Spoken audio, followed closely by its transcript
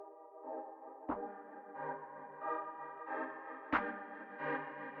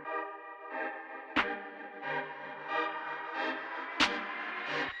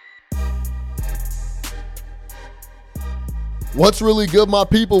What's really good, my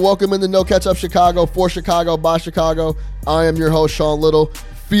people? Welcome into No Catch Up Chicago, for Chicago, by Chicago. I am your host, Sean Little,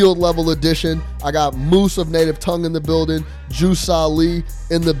 field level edition. I got Moose of Native Tongue in the building, Juice Ali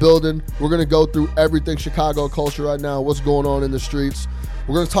in the building. We're going to go through everything Chicago culture right now, what's going on in the streets.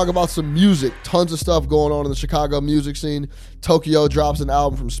 We're going to talk about some music, tons of stuff going on in the Chicago music scene. Tokyo drops an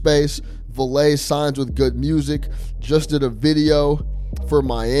album from space. Valet signs with Good Music. Just did a video for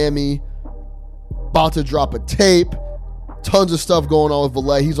Miami. About to drop a tape. Tons of stuff going on with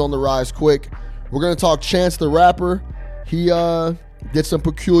Valet. He's on the rise quick. We're gonna talk Chance the Rapper. He did some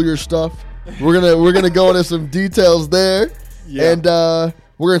peculiar stuff. We're gonna go into some details there. Yeah. And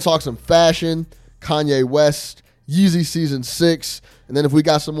we're gonna talk some fashion, Kanye West, Yeezy Season 6. And then if we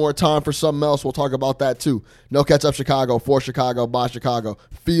got some more time for something else, we'll talk about that too. No Catch Up Chicago, for Chicago, by Chicago.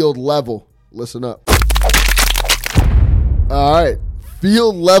 Field level. Listen up. All right.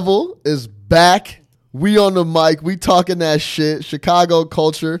 Field level is back. We on the mic. We talking that shit. Chicago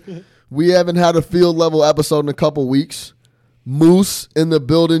culture. We haven't had a field level episode in a couple weeks. Moose in the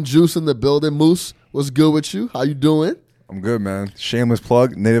building. Juice in the building. Moose, what's good with you? How you doing? I'm good, man. Shameless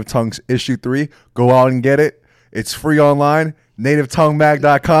plug. Native Tongues issue 3. Go out and get it. It's free online.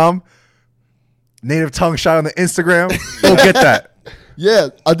 NativeTongueMag.com. Native Tongue shot on the Instagram. Go get that. Yeah,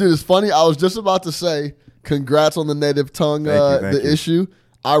 I did. It's funny. I was just about to say congrats on the Native Tongue Thank you. Issue.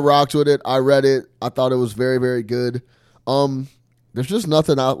 I rocked with it. I read it. I thought it was very, very good. There's just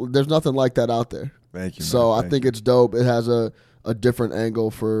nothing out. There's nothing like that out there. Thank you. So I think it's dope. It has a different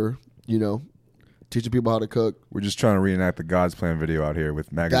angle for teaching people how to cook. We're just trying to reenact the God's Plan video out here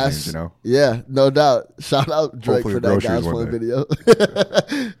with magazines. Yeah, no doubt. Shout out Drake Hopefully for that God's Plan video.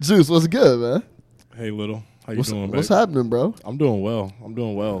 Juice, what's good, man? Hey, Little. How you doing, babe? What's happening, bro? I'm doing well.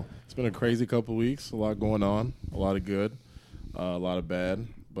 It's been a crazy couple weeks. A lot going on. A lot of good. A lot of bad,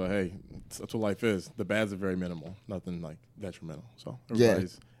 but hey, that's what life is. The bads are very minimal, nothing like detrimental. So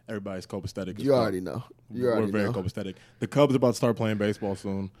everybody's copacetic. You already know. We're very copacetic. The Cubs are about to start playing baseball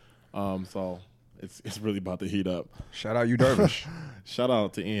soon, so it's really about to heat up. Shout out you, Darvish. Shout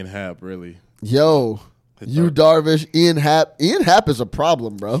out to Ian Happ, really. Yo, Darvish, Ian Happ. Ian Happ is a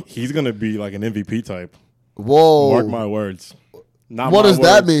problem, bro. He's gonna be like an MVP type. Whoa, mark my words. What does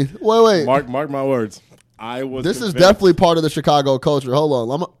that mean? Wait. Mark my words. This is definitely part of the Chicago culture.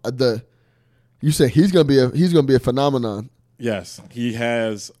 Hold on, you say he's gonna be a phenomenon. Yes, he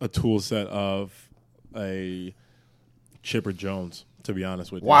has a tool set of a Chipper Jones. To be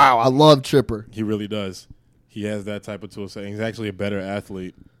honest with you, wow, I love Chipper. He really does. He has that type of tool set. He's actually a better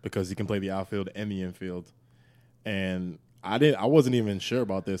athlete because he can play the outfield and the infield. And I wasn't even sure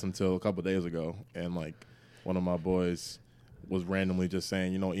about this until a couple of days ago, and like one of my boys was randomly just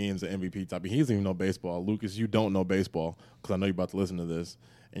saying, Ian's an MVP type. He doesn't even know baseball. Lucas, you don't know baseball because I know you're about to listen to this,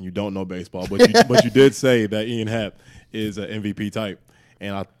 and you don't know baseball. But you did say that Ian Happ is an MVP type,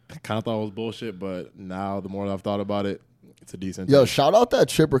 and I kind of thought it was bullshit. But now the more I've thought about it, it's a decent. Yo, shout out that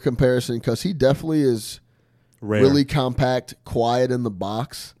Chipper comparison because he definitely is rare. Really compact, quiet in the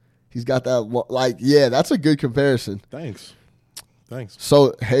box. He's got that that's a good comparison. Thanks.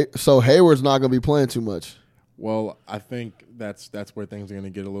 So Hayward's not going to be playing too much. Well, I think that's where things are going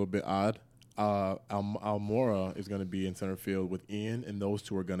to get a little bit odd. Almora is going to be in center field with Ian, and those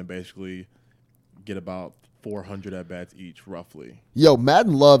two are going to basically get about 400 at bats each, roughly. Yo,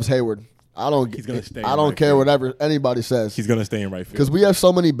 Madden loves Hayward. He's going to stay. I don't care whatever anybody says. He's going to stay in right field because we have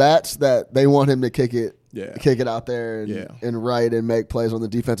so many bats that they want him to kick it out there and right and make plays on the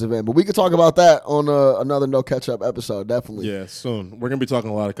defensive end. But we could talk about that on another No Catch Up episode, definitely. Yeah, soon. We're going to be talking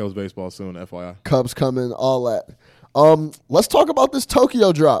a lot of Cubs baseball soon, FYI. Cubs coming, all that. Let's talk about this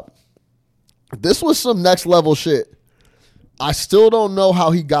Tokyo drop. This was some next level shit. I still don't know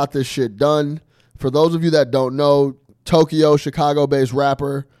how he got this shit done. For those of you that don't know, Tokyo, Chicago-based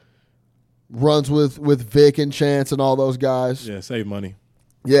rapper, runs with Vic and Chance and all those guys. Yeah, save money.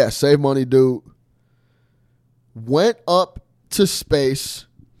 Yeah, save money, dude. Went up to space,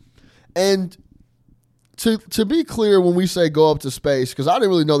 and to be clear, when we say go up to space, because I didn't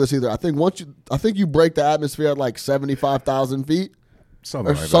really know this either. I think you break the atmosphere at like 75,000 feet,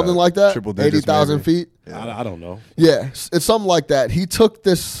 something like that. 80,000 feet. Yeah. I don't know. Yeah, it's something like that. He took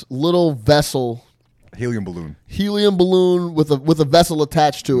this little vessel, helium balloon with a vessel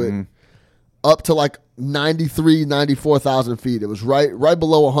attached to it, up to like 94,000 feet. It was right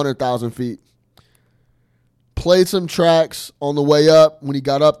below 100,000 feet. Played some tracks on the way up. When he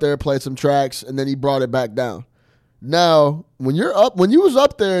got up there, played some tracks, and then he brought it back down. Now, when you was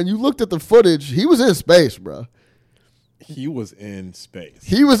up there and you looked at the footage, he was in space, bro. He was in space.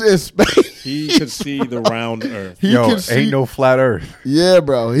 He was in space. He could see the round Earth. Ain't no flat Earth. Yeah,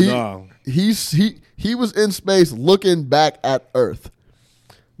 bro. He He was in space looking back at Earth.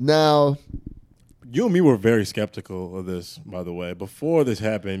 Now, You and me were very skeptical of this, by the way. Before this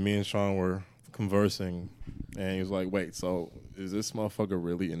happened, me and Sean were conversing, and he was like, wait, so is this motherfucker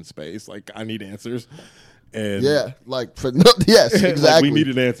really in space? Like, I need answers. And yeah, like yes, exactly. like, we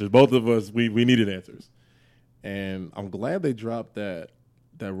needed answers. Both of us, we needed answers. And I'm glad they dropped that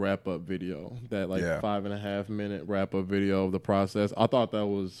wrap up video, that 5.5 minute wrap up video of the process. I thought that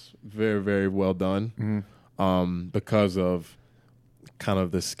was very, very well done, because of kind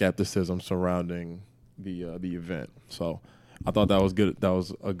of the skepticism surrounding the event. So I thought that was good. That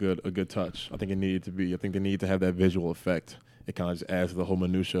was a good touch. I think it needed to be. I think they need to have that visual effect. It kind of just adds to the whole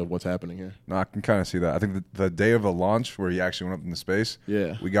minutia of what's happening here. No, I can kind of see that. I think the day of the launch where he actually went up into space,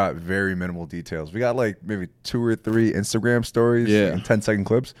 we got very minimal details. We got like maybe 2 or 3 Instagram stories, and 10-second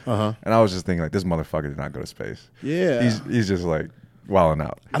clips. And I was just thinking like, this motherfucker did not go to space. Yeah, he's just like wilding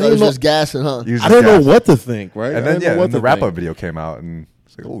out. I think just gassing, huh? I don't know what to think, right? And then the wrap up video came out, and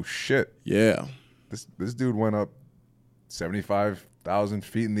it's like, oh shit, yeah, this dude went up 75,000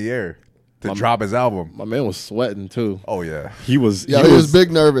 feet in the air to drop his album. My man was sweating too. Oh yeah, he was. Yeah, he was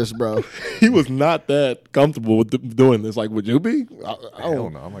big nervous, bro. He was not that comfortable with doing this. Like, would you be? I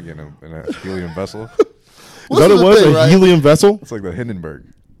don't know. I'm not getting in a helium vessel. Is that what it was? A helium vessel? It's like the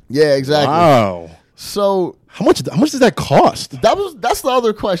Hindenburg. Yeah, exactly. Wow. So how much does that cost? That's the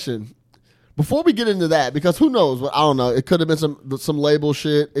other question. Before we get into that, because who knows? I don't know. It could have been some label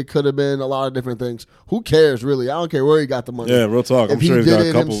shit. It could have been a lot of different things. Who cares, really? I don't care where he got the money. Yeah, real talk. If I'm sure he he's did got a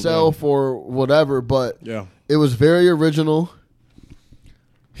it couple himself or whatever, but it was very original.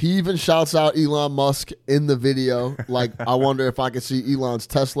 He even shouts out Elon Musk in the video. Like, I wonder if I could see Elon's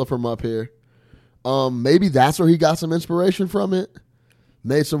Tesla from up here. Maybe that's where he got some inspiration from it.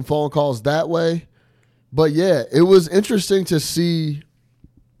 Made some phone calls that way. But yeah, it was interesting to see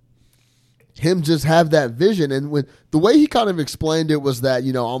him just have that vision. And when the way he kind of explained it was that,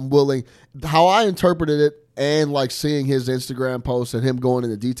 I'm willing, how I interpreted it and like seeing his Instagram post and him going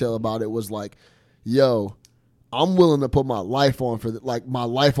into detail about it was like, yo, I'm willing to put my life on my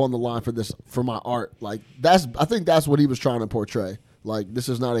life on the line for this, for my art. Like I think that's what he was trying to portray. Like, this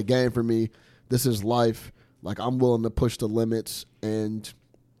is not a game for me. This is life. Like, I'm willing to push the limits. And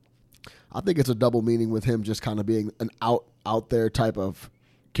I think it's a double meaning with him just kind of being an out there type of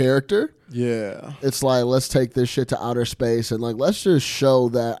character. Yeah. It's like, let's take this shit to outer space and like, let's just show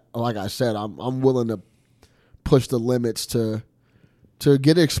that, like I said, I'm willing to push the limits to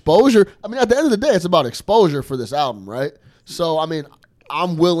get exposure. I mean, at the end of the day, it's about exposure for this album, right? So, I mean,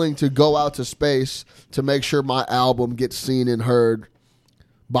 I'm willing to go out to space to make sure my album gets seen and heard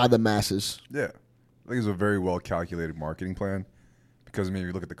by the masses. Yeah. I think it's a very well calculated marketing plan because, I mean, if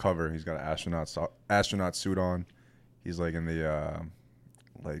you look at the cover, he's got an astronaut suit on. He's like in the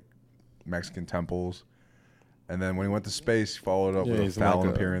like Mexican temples. And then when he went to space, he followed up with a Fallon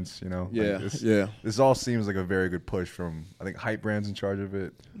appearance, Yeah, This all seems like a very good push from, I think, Hype Brand's in charge of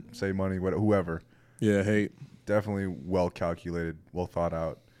it, Say Money, whoever. Yeah, Hate. Definitely well calculated, well thought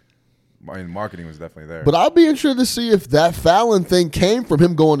out. I mean, marketing was definitely there. But I'll be interested to see if that Fallon thing came from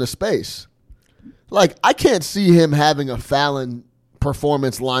him going to space. Like, I can't see him having a Fallon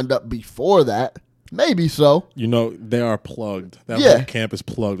performance lined up before that. Maybe so. They are plugged. That whole camp is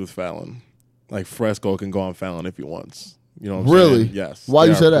plugged with Fallon. Like, Fresco can go on Fallon if he wants. You know what I'm really? saying? Yes. Why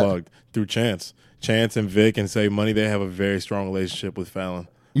you say that? Plugged through Chance. Chance and Vic and Say Money, they have a very strong relationship with Fallon.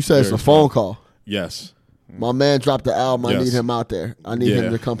 You said it's a phone call. Yes. My man dropped the album. I need him out there. I need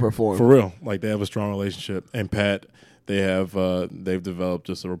him to come perform. For real. Like, they have a strong relationship. And Pat, they've developed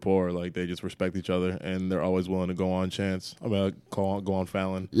just a rapport. Like, they just respect each other, and they're always willing to go on Chance. Go on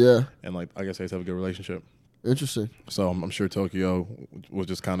Fallon. Yeah. And, like, I guess they just have a good relationship. Interesting. So I'm sure Tokyo was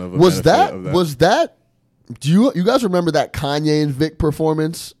just kind of was that? Do you guys remember that Kanye and Vic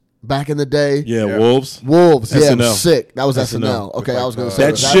performance back in the day? Yeah. Wolves. Yeah, it SNL. was sick. That was SNL. Okay, I was gonna say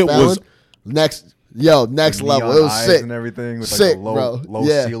that shit was next level. It was sick and everything with sick, like a low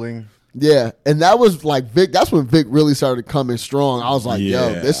ceiling. Yeah, and that was like Vic. That's when Vic really started coming strong. I was like,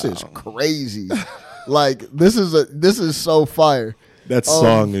 yo, this is crazy. Like, this is so fire. That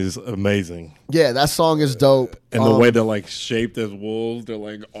song is amazing. Yeah, that song is dope. And the way they're like shaped as wolves, they're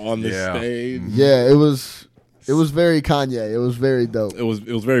like on the stage. Yeah, it was very Kanye. It was very dope. It was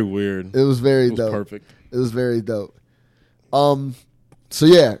very weird. It was very dope. Perfect. It was very dope. So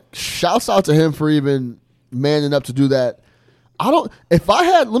yeah, shouts out to him for even manning up to do that. Let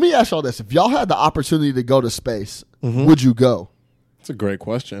me ask y'all this. If y'all had the opportunity to go to space, would you go? That's a great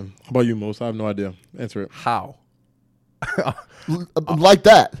question. How about you, Moose? I have no idea. Answer it. How? Like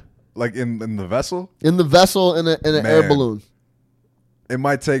that. Like in the vessel? In the vessel, in an air balloon. it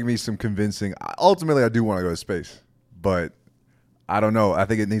might take me some convincing. Ultimately, I do want to go to space, but I don't know. I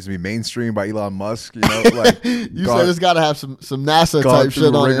think it needs to be mainstream by Elon Musk. You know, like You said it's got to have some NASA gone type through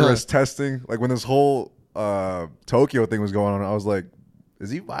shit on it. rigorous Huh? testing. Like when this whole Tokyo thing was going on, I was like, is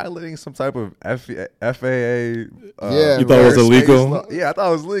he violating some type of FAA? Yeah, You thought it was airspace illegal? law? Yeah, I thought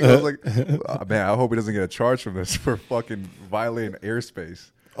it was legal. I was like, man, I hope he doesn't get a charge from this for fucking violating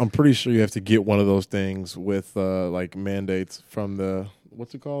airspace. I'm pretty sure you have to get one of those things with like mandates from the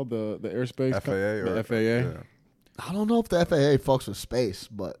what's it called the airspace FAA the FAA. Yeah. I don't know if the FAA fucks with space,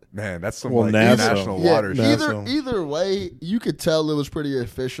 but Man, that's some Well, like NASA. international yeah, water shit. either way, you could tell it was pretty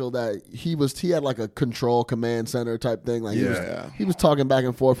official that he had like a control command center type thing. Like Yeah. he was talking back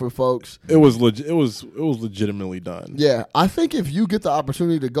and forth with folks. It was it was legitimately done. Yeah, I think if you get the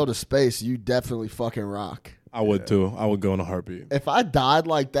opportunity to go to space, you definitely fucking rock. I would too. I would go in a heartbeat. If I died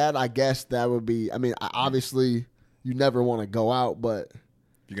like that, I guess that would be. I mean, obviously, you never want to go out, but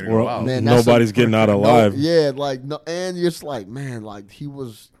You're gonna go Well, out. man, that's nobody's getting out alive. yeah, like no, and you're just like, man, like he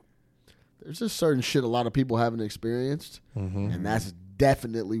was. There's just certain shit a lot of people haven't experienced, and that's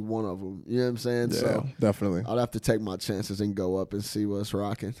definitely one of them. You know what I'm saying? Yeah, So definitely. I'd have to take my chances and go up and see what's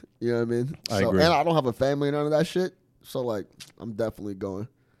rocking. You know what I mean? I So, agree. and I don't have a family and none of that shit, so like, I'm definitely going.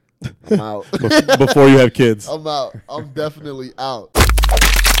 I'm out. Before you have kids. I'm out. I'm definitely out.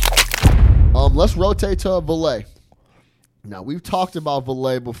 Let's rotate to a valet. Now we've talked about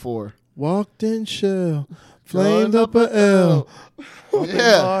valet before. Walked in shell, flamed up a L.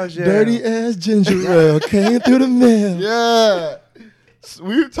 Yeah, Dirty ass ginger ale came through the mail. yeah. So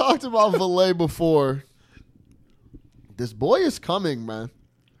we've talked about valet before. This boy is coming, man.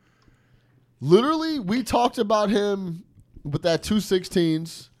 Literally, we talked about him with that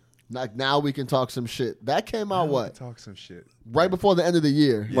 216s. Like now we can talk some shit. That came out what? Talk some shit. Right before the end of the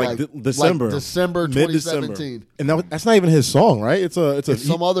year. December. Like December Mid-December. 2017. And that's not even his song, right? It's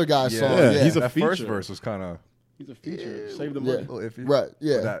Some other guy's song. Yeah, Yeah. he's a that first feature. verse was kind of he's a feature. Save the Yeah. money. a little iffy. Right,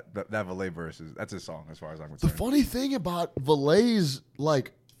 yeah. But that valet verse that's his song as far as I'm The concerned. funny thing about Valet's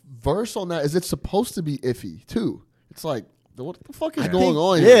like verse on that is it's supposed to be iffy too. It's like what the fuck is going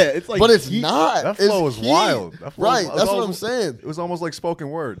on here? yeah, it's like but it's he- not. That flow It's was he. wild. That flow Right, was- that's what I'm almost- saying. It was almost like spoken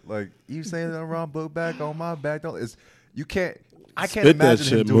word. Like you saying that wrong, book back on my back. Don't. It's you can't. I can't Spit that imagine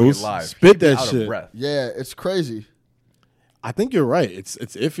him shit, doing Moose. it live. Spit He'd be that out shit. Of breath. Yeah, it's crazy. I think you're right. It's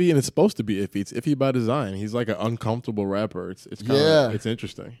iffy and it's supposed to be iffy. It's iffy by design. He's like an uncomfortable rapper. It's kind of Yeah. it's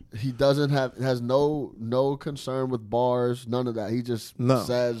interesting. He has no concern with bars, none of that. He just No.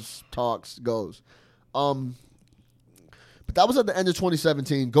 says, talks, goes. But that was at the end of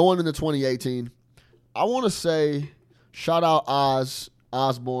 2017, going into 2018. I want to say, shout out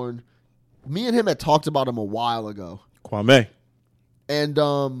Osborne. Me and him had talked about him a while ago. Kwame. And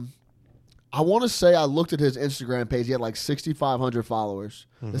I want to say I looked at his Instagram page. He had like 6,500 followers.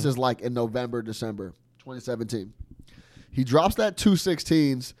 This is like in November, December 2017. He drops that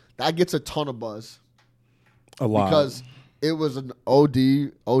 216s. That gets a ton of buzz A lot. because it was an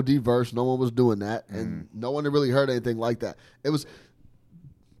OD verse. No one was doing that, and no one had really heard anything like that. It was,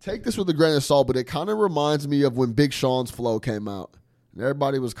 take this with a grain of salt, but it kind of reminds me of when Big Sean's flow came out. And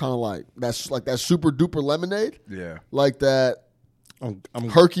everybody was kind of like that super duper lemonade, Yeah. like that I'm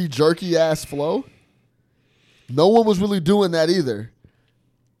herky jerky ass flow. No one was really doing that either.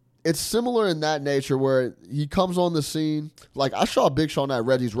 It's similar in that nature where he comes on the scene. Like I saw Big Sean at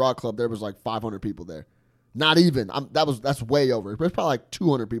Reggie's Rock Club. There was like 500 people there. Not even. That's way over. There's probably like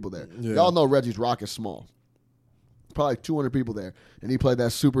 200 people there. Yeah. Y'all know Reggie's Rock is small. Probably like 200 people there, and he played that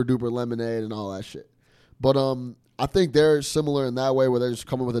super duper lemonade and all that shit. But I think they're similar in that way where they're just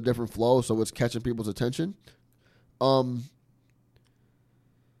coming with a different flow, so it's catching people's attention.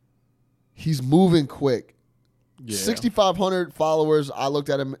 He's moving quick. yeah. 6,500 followers. I looked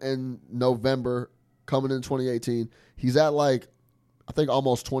at him in November, coming in 2018. He's at like, I think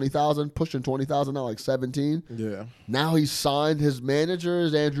almost 20,000, pushing 20,000 now, like 17. Yeah. Now he's signed. His manager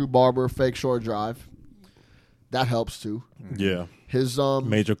is Andrew Barber, Fake Shore Drive. That helps too. Yeah. His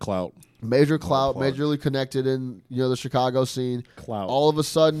Major clout. major clout, plug. majorly connected in the Chicago scene. Clout. All of a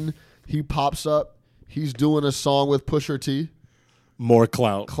sudden, he pops up. He's doing a song with Pusha T. More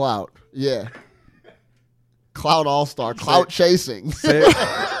clout. Clout, yeah. Clout All Star, clout chasing, Say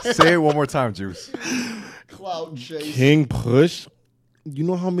it one more time, Juice. clout chasing. King Push. You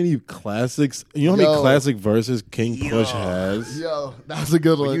know how many classics? You know how many Yo. classic verses King Push has? Yo, that's a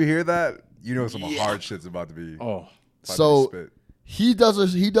good When one. you hear that, you know some hard shit's about to be. Oh, about to be So spit. he does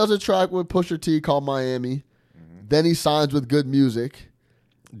a track with Pusha T called Miami. Then he signs with Good Music.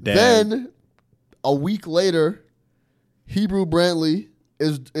 damn. Then a week later, Hebrew Brantley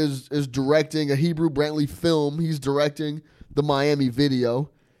is directing a Hebrew Brantley film. He's directing the Miami video.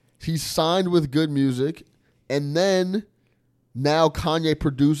 He's signed with Good Music, and then now Kanye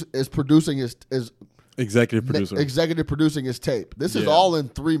is producing his Executive producer. executive producing his tape. This is Yeah. all in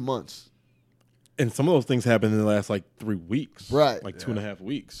 3 months. And some of those things happened in the last like 3 weeks. Right. Like 2.5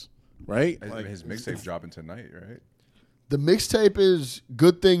 weeks. Right? His- Like, his mixtape dropping tonight, right? The mixtape is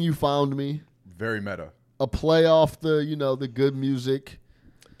Good Thing You Found Me, Very meta. a play off the Good Music.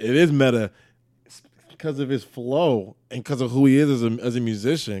 It is meta because of his flow and because of who he is as a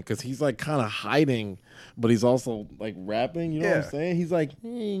musician. Because he's like kind of hiding, but he's also like rapping. You know what I'm Yeah. saying? He's like,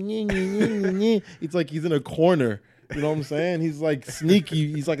 it's like he's in a corner. You know what I'm saying? He's like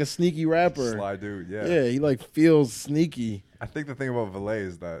sneaky. He's like a sneaky rapper. Sly dude, yeah. Yeah, he like feels sneaky. I think the thing about Valet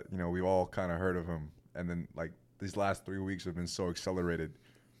is that, we've all kind of heard of him. And then, like, these last 3 weeks have been so accelerated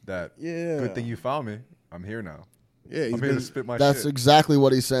that Yeah. good thing you found me. I'm here now. Yeah, he's I'm here been, to spit my That's shit. exactly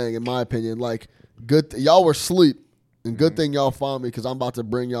what he's saying, in my opinion. Like, y'all were asleep, and good thing y'all found me because I'm about to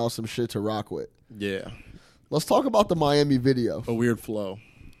bring y'all some shit to rock with. yeah, Let's talk about the Miami video. a weird flow.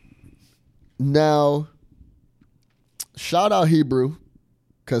 Now, shout out Hebrew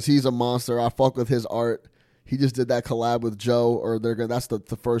because he's a monster. I fuck with his art. He just did that collab with Joe, or that's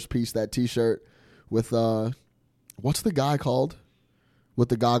the first piece, that T-shirt with what's the guy called with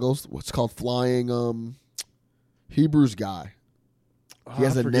the goggles? What's called Flying Hebrew's guy. He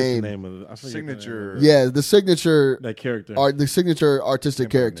has I a forget name. The name of it. I forget the name Signature. of it. Yeah, the signature That character. the signature artistic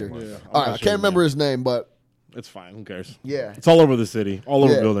Can't remember character. the name. Yeah, All right, I can't remember his name, but It's fine. Who cares? yeah. It's all over the city, all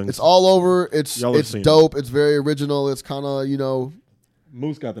over buildings. It's all over. It's Y'all have seen dope. It's very original. It's kind of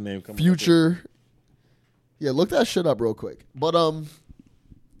Moose got the name coming. up future. Yeah, look that shit up real quick. But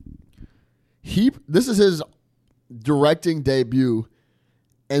this is his directing debut.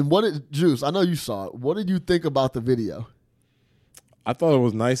 And Juice, I know you saw it. What did you think about the video? I thought it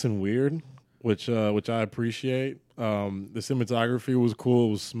was nice and weird, which I appreciate. The cinematography was cool.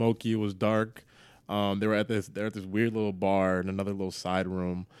 It was smoky. It was dark. They're at this weird little bar in another little side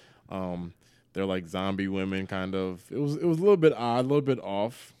room. They're like zombie women, kind of. It was a little bit odd, a little bit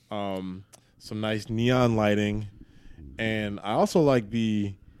off. Some nice neon lighting, and I also liked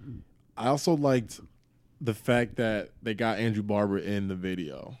the fact that they got Andrew Barber in the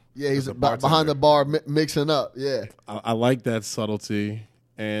video. Yeah, he's a behind the bar mixing up. Yeah. I like that subtlety,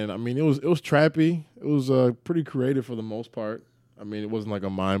 and I mean it was trappy. It was pretty creative for the most part. I mean it wasn't like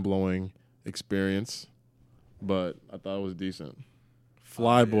a mind blowing experience, but I thought it was decent.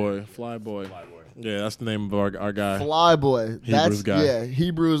 Flyboy. Yeah, that's the name of our guy. Flyboy. Hebrew's guy. Yeah,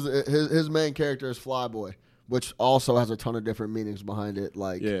 Hebrew's his main character is Flyboy, which also has a ton of different meanings behind it.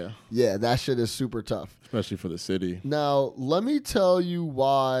 Like, yeah, that shit is super tough. Especially for the city. Now, let me tell you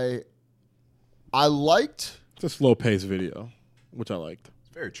why I liked. It's a slow paced video, which I liked.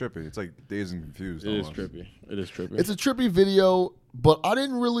 It's very trippy. It's like Dazed and Confused. It is almost. trippy. It is trippy. It's a trippy video, but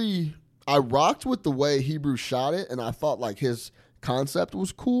I rocked with the way Hebrew shot it, and I thought like his concept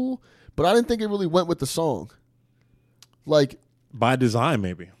was cool, but I didn't think it really went with the song. Like, by design,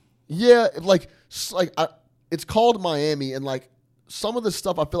 maybe. yeah, it's called Miami, and like some of the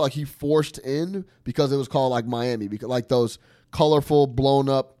stuff I feel like he forced in because it was called like Miami, because like those colorful blown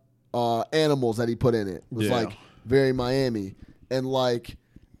up animals that he put in it was like very Miami,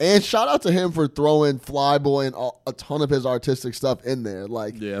 and shout out to him for throwing Flyboy and a ton of his artistic stuff in there.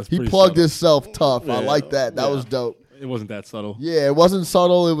 Like, Yeah, it's he pretty plugged subtle. himself tough. I Yeah, like that. That yeah. was dope. It wasn't that subtle. Yeah, it wasn't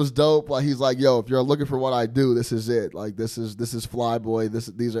subtle. It was dope. Like, he's like, yo, if you're looking for what I do, this is it. Like, this is Flyboy.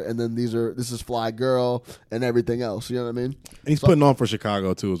 This is Fly Girl and everything else. You know what I mean? And he's putting on for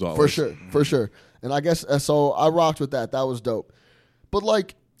Chicago too, as always. For sure. And I guess so. I rocked with that. That was dope. But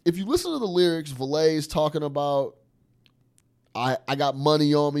like, if you listen to the lyrics, Valet's talking about, I got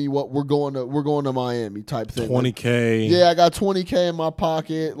money on me. What we're going to Miami type thing. $20K. Yeah, I got $20K in my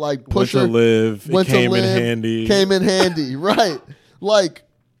pocket. Like, Pusher Went to live. It went to came in live, handy. Came in handy, right? Like,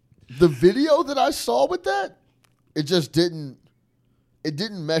 the video that I saw with that, it just didn't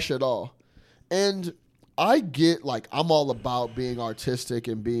mesh at all. And I get, like, I'm all about being artistic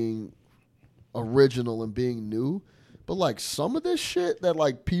and being original and being new, but like some of this shit that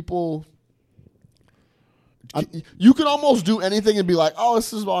like people, you can almost do anything and be like, oh,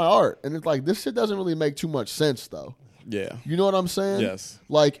 this is my art, and it's like, this shit doesn't really make too much sense though. Yeah. You know what I'm saying? Yes.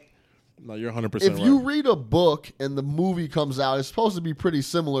 Like, No, you're 100% if right. you read a book and the movie comes out, it's supposed to be pretty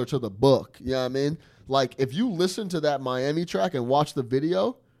similar to the book. You know what I mean? Like, if you listen to that Miami track and watch the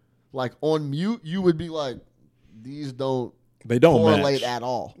video, like on mute, you would be like, these don't they don't correlate match. at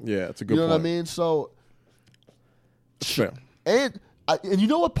all. Yeah, it's a good You know point. what I mean? So, Fair. and you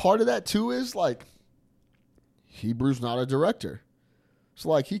know what part of that too is? Like, Hebrew's not a director. So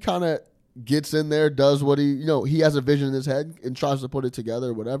like, he kind of gets in there, does what he has a vision in his head and tries to put it together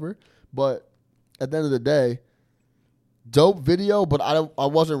or whatever. But at the end of the day, dope video, but I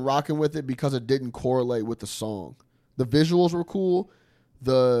wasn't rocking with it because it didn't correlate with the song. The visuals were cool.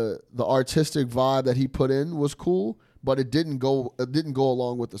 The artistic vibe that he put in was cool, but it didn't go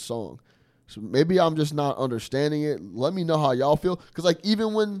along with the song. So maybe I'm just not understanding it. Let me know how y'all feel. Because like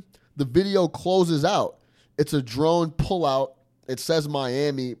even when the video closes out, it's a drone pullout. It says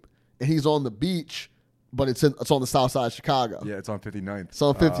Miami, and he's on the beach, but it's on the south side of Chicago. Yeah, it's on 59th. It's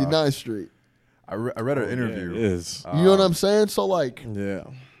on 59th Street. I read an interview. Yeah, it is. You know what I'm saying? So like, Yeah.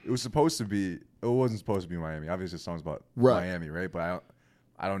 It was supposed to be. It wasn't supposed to be Miami. Obviously, the song's about Right. Miami, right? But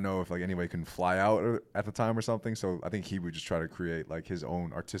I don't know if like anybody can fly out at the time or something. So I think he would just try to create like his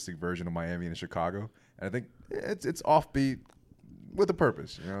own artistic version of Miami and Chicago. And I think it's offbeat with a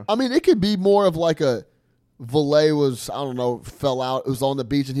purpose. You know. I mean, it could be more of like a Valet was, I don't know, fell out. It was on the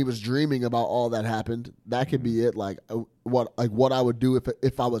beach and he was dreaming about all that happened. That could be it. Like what I would do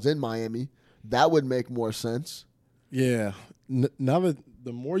if I was in Miami. That would make more sense. Yeah. Now that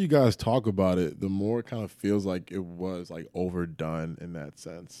the more you guys talk about it, the more it kind of feels like it was like overdone in that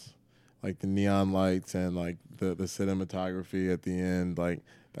sense. Like the neon lights and like the cinematography at the end, like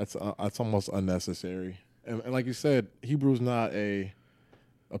that's almost unnecessary. And like you said, Hebrew's not a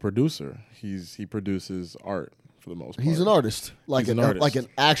producer. He produces art for the most part. He's an artist. Like He's an artist. like an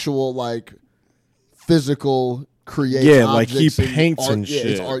actual like physical creates. Yeah, like he objects paints art. and Yeah,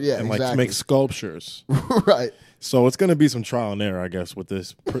 shit. it's art. Yeah, and exactly. like makes sculptures. Right. So it's gonna be some trial and error, I guess, with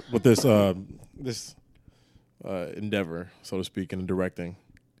this endeavor, so to speak, in directing.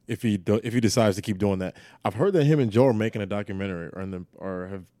 If he decides to keep doing that, I've heard that him and Joe are making a documentary, or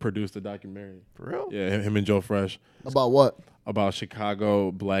have produced a documentary. For real? Yeah, him and Joe Fresh About what? about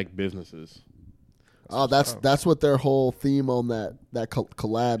Chicago black businesses. Oh, that's what their whole theme on that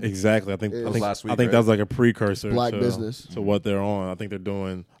collab. Exactly. I think last week, I think right? that was like a precursor Black to business. to what they're on. I think they're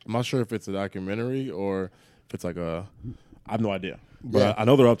doing. I'm not sure if it's a documentary or if it's like I have no idea, but Yeah. I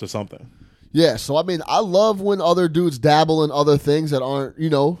know they're up to something. Yeah, so I mean, I love when other dudes dabble in other things that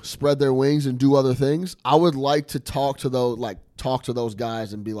aren't, spread their wings and do other things. I would like to talk to those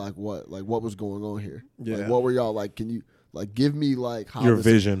guys and be like, what was going on here? Yeah. Like, what were y'all like? Can you like give me like how Your this-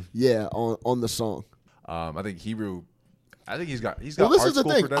 vision. Yeah, on the song. I think Hebrew. I think he's got. Well, this art is the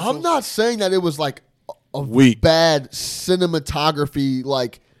school thing. I'm credentials. not saying that it was like a Weak. bad cinematography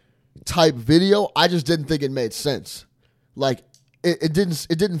like type video. I just didn't think it made sense. Like it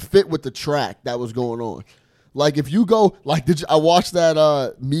didn't fit with the track that was going on. Like if you go like I watched that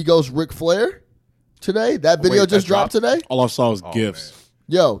Migos Ric Flair today. That video wait, just that dropped dropped? today. All I saw was Oh, gifs.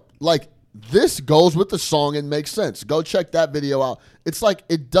 man. Yo, like this goes with the song and makes sense. Go check that video out. It's like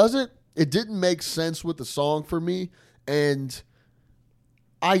it didn't make sense with the song for me, and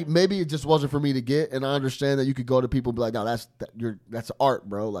maybe it just wasn't for me to get. And I understand that you could go to people and be like, no, that's art,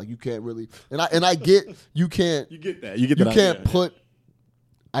 bro. Like you can't really, and I get you can't You get that. You get you that. can't idea. put,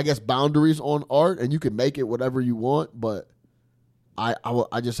 I guess, boundaries on art, and you can make it whatever you want, but I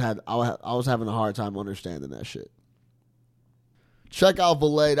was having a hard time understanding that shit. Check out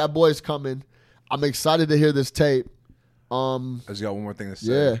Valet. That boy's coming. I'm excited to hear this tape. I just got one more thing to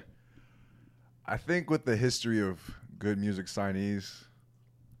say. Yeah. I think with the history of good music signees,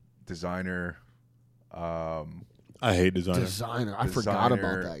 designer, I hate designer. Designer. I forgot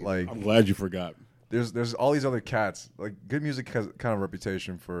about that. Like I'm glad you forgot. there's all these other cats. Like good music has kind of a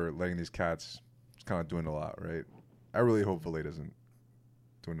reputation for letting these cats kind of doing a lot, right? I really hope Valet doesn't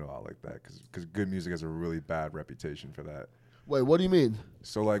doing a lot like that because good music has a really bad reputation for that. Wait, what do you mean?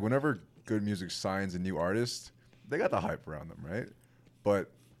 So like whenever good music signs a new artist, they got the hype around them, right? But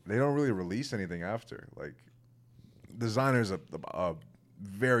they don't really release anything after. Like Designer's a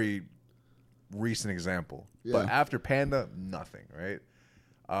very recent example. Yeah. But after Panda, nothing, right?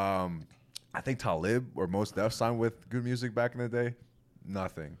 I think Talib or Mos Def signed with good music back in the day.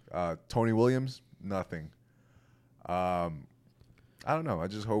 Nothing. Tony Williams, nothing. I don't know. I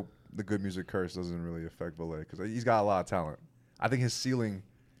just hope the good music curse doesn't really affect Valet because he's got a lot of talent. I think his ceiling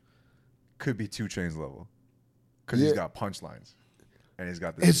could be 2 Chainz level because he's Yeah. got punchlines and he's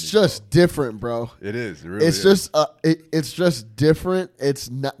got this. It's unique just flow. different, bro. It is. It really It's is. just it's just different. It's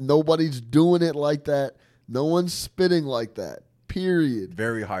not, nobody's doing it like that. No one's spitting like that. Period.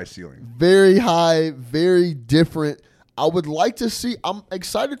 very high ceiling. Very high, very different. I would like to see. I'm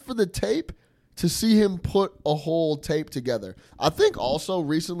excited for the tape to see him put a whole tape together. I think also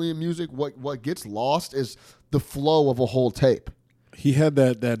recently in music, what gets lost is the flow of a whole tape. He had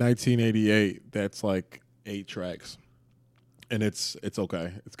that 1988 that's like 8 tracks, and it's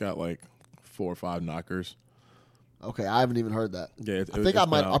okay. It's got like 4 or 5 knockers, Okay, I haven't even heard that. Yeah, I think I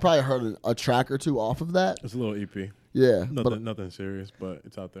probably heard a track or two off of that. It's a little EP. Yeah, Nothing serious, but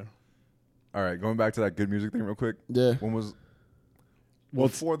it's out there. All right, going back to that good music thing real quick. Yeah. When was Well,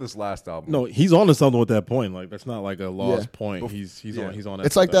 before this last album? No, he's on to something with that point. Like that's not like a lost Yeah. point. He's on.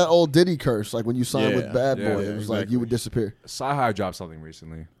 It's like that old Diddy curse, like when you signed with Yeah, Bad Boy, yeah, it was like exactly. you would disappear. Sci-Hi dropped something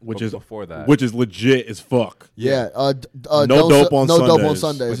recently, which but is before that, which is legit as fuck. Yeah, No dope on no dope on Sundays.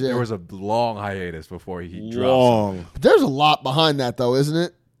 Sundays. but Yeah, there was a long hiatus before he dropped. Long. there's a lot behind that though, isn't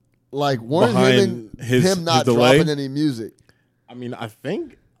it? Like weren't him Behind his not delay? dropping any music. I mean, I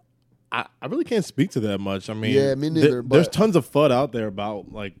think I really can't speak to that much. I mean, Yeah, me neither, there's but- tons of FUD out there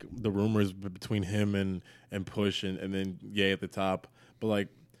about like the rumors between him and Push and then Ye at the top. But like,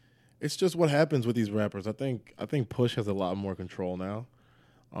 it's just what happens with these rappers. I think Push has a lot more control now.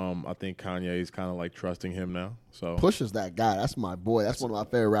 I think Kanye is kind of like trusting him now. So Push is that guy. That's my boy. That's one of my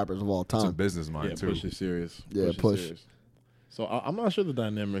favorite rappers of all It's a time. business mind yeah, too. Push is serious. Yeah, is Push. serious. So I'm not sure the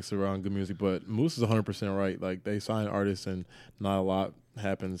dynamics around good music, but Moose is 100% right. Like they sign artists and not a lot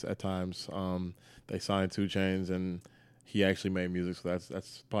happens at times. They signed 2 Chainz and he actually made music, so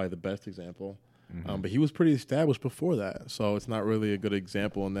that's probably the best example. But he was pretty established before that, so it's not really a good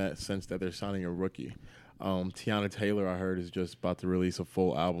example in that sense that they're signing a rookie. Tiana Taylor, I heard, is just about to release a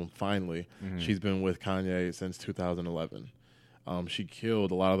full album. Finally, she's been with Kanye since 2011. She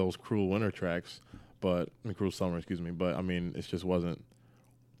killed a lot of those Cruel Winter tracks. Cruel Summer, excuse me. But I mean, it just wasn't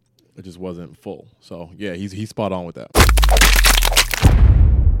full. So yeah, he's spot on with that.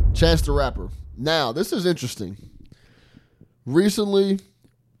 Chance the Rapper. Now, this is interesting. Recently,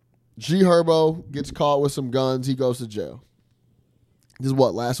 G Herbo gets caught with some guns. He goes to jail. This is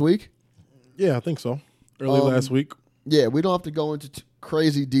what, last week? Yeah, I think so. Early last week, Yeah, we don't have to go into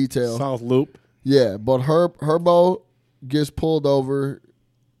crazy detail. South Loop. Yeah, but Herbo gets pulled over.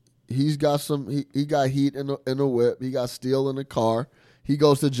 He's got he got heat in a whip. He got steel in the car. He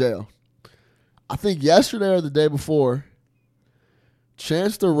goes to jail. I think yesterday or the day before,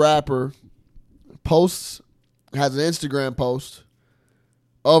 Chance the Rapper has an Instagram post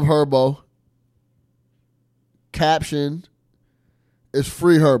of Herbo. Caption is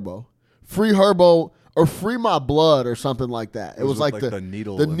 "Free Herbo." Free Herbo or free my blood or something like that. It was like the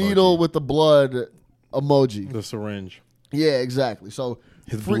needle needle emoji. with the blood emoji. The syringe. Yeah, exactly. So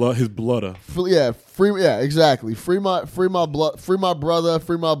His blooder. exactly. Free my blood, free my brother,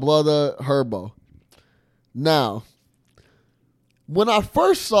 Herbo. Now, when I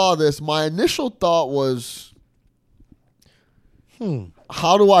first saw this, my initial thought was,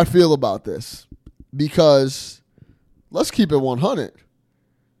 how do I feel about this? Because let's keep it 100.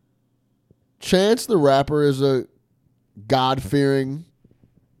 Chance the Rapper is a God-fearing,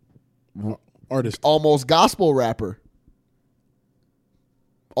 Artist. almost gospel rapper.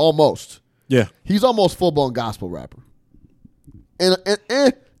 Almost. Yeah. He's almost full-blown gospel rapper. And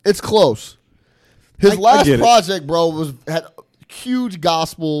it's close. His I last get it. project, bro, had huge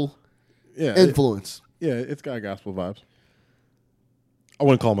gospel Yeah. influence. It's got gospel vibes. I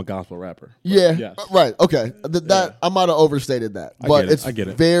wouldn't call him a gospel rapper. but Yeah, yes. right. Okay, that Yeah. I might have overstated that, I but get it. it's I get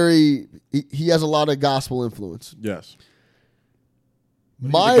it. very. He has a lot of gospel influence. Yes.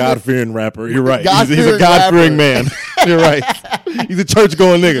 My He's a God-fearing rapper. You're right. He's God-fearing a God-fearing rapper. man. You're right. He's a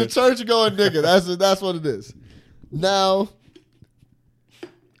church-going He's nigga. a church-going nigga. That's what it is. Now,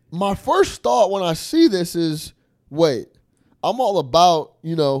 my first thought when I see this is, wait, I'm all about, I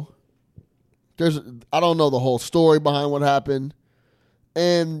don't know the whole story behind what happened.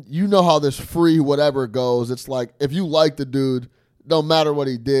 And you know how this free whatever goes. It's like, if you like the dude, no matter what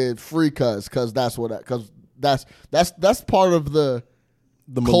he did, free cuz that's part of the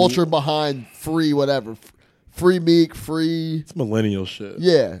culture behind free whatever. Free Meek, free. It's millennial shit.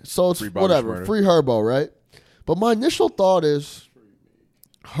 Yeah, so it's Free Bobby whatever. Shmurda. Free Herbo, right? But my initial thought is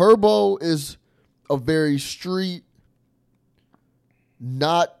Herbo is a very street,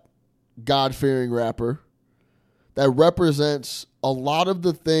 not God-fearing rapper that represents a lot of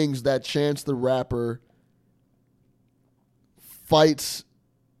the things that Chance the Rapper fights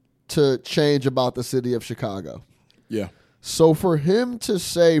to change about the city of Chicago. Yeah. So for him to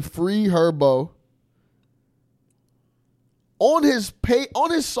say free Herbo on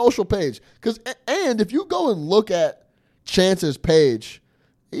his social page, and if you go and look at Chance's page,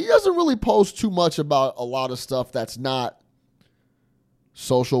 he doesn't really post too much about a lot of stuff that's not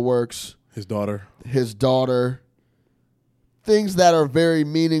social works, His daughter. his daughter, things that are very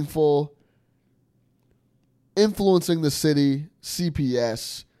meaningful, influencing the city,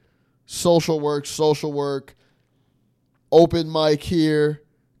 CPS, social work, open mic here,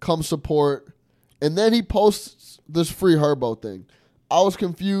 come support. And then he posts this free Herbo thing. I was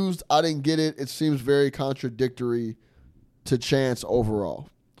confused. I didn't get it. It seems very contradictory to Chance overall.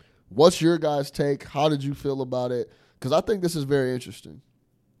 What's your guys' take? How did you feel about it? Because I think this is very interesting.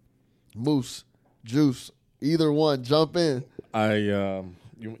 Moose, Juice, either one, jump in.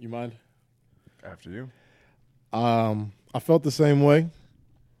 You mind? After you. I felt the same way.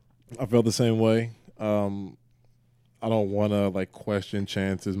 I don't want to like question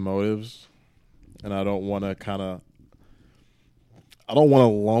Chance's motives, and I don't want to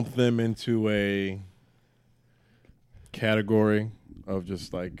lump them into a category of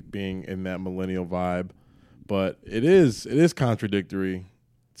just like being in that millennial vibe. But it is contradictory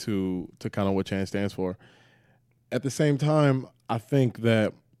to kind of what Chance stands for. At the same time, I think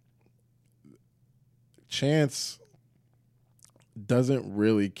that Chance doesn't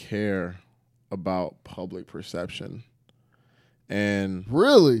really care about public perception. And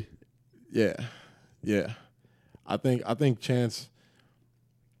Really? yeah. I think Chance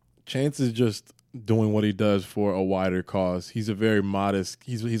is just doing what he does for a wider cause. He's a very modest,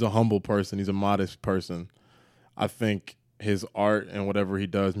 he's a humble person, he's a modest person. I think his art and whatever he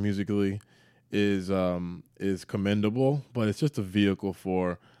does musically is commendable, but it's just a vehicle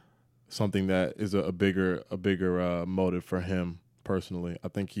for something that is a bigger motive for him personally. I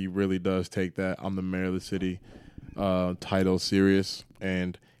think he really does take that "I'm the mayor of the city" title serious,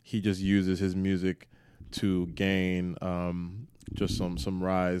 and he just uses his music to gain just some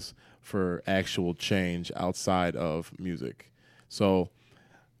rise for actual change outside of music. So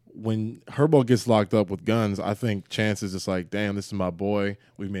when Herbo gets locked up with guns, I think Chance is just like, damn, this is my boy.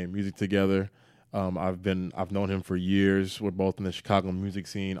 We've made music together. I've known him for years. We're both in the Chicago music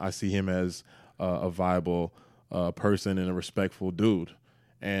scene. I see him as a viable person and a respectful dude.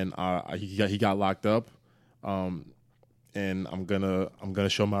 And he got locked up. And I'm gonna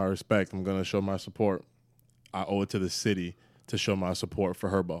show my respect. I'm gonna show my support. I owe it to the city to show my support for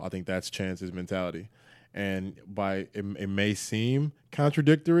Herbo. I think that's Chance's mentality. And it may seem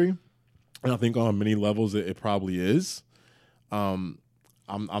contradictory, and I think on many levels it probably is. I'm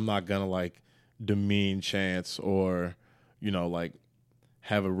not gonna like demean Chance or like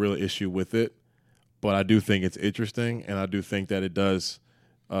have a real issue with it, but I do think it's interesting, and I do think that it does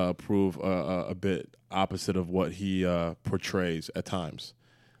prove a bit opposite of what he portrays at times.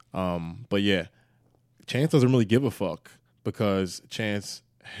 But yeah, Chance doesn't really give a fuck because Chance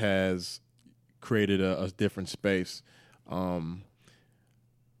has created a different space in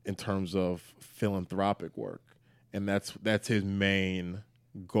terms of philanthropic work, and that's his main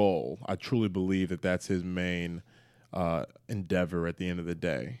goal. I truly believe that that's his main endeavor at the end of the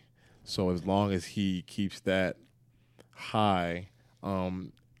day. So as long as he keeps that high,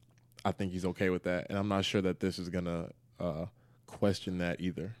 I think he's okay with that, and I'm not sure that this is gonna question that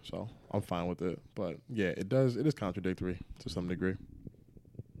either. So I'm fine with it. But yeah, it is contradictory to some degree.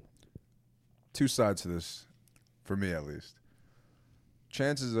 Two sides to this, for me at least.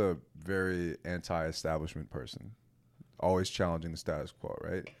 Chance is a very anti-establishment person, always challenging the status quo,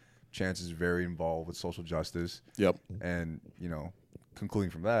 right? Chance is very involved with social justice. Yep. And,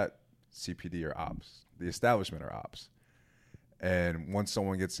 concluding from that, CPD are ops. The establishment are ops. And once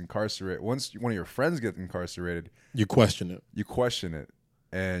someone gets incarcerated, once one of your friends gets incarcerated, you question it.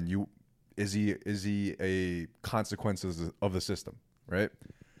 And is he a consequence of the system, right?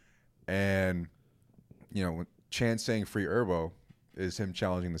 And Chance saying free Herbo is him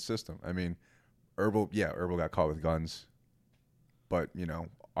challenging the system. I mean, Herbo got caught with guns, but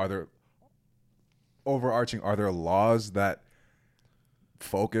are there laws that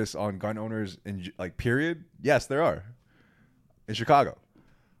focus on gun owners in period? Yes, there are. In Chicago.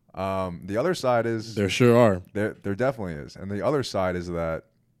 The other side is there sure are. There definitely is. And the other side is that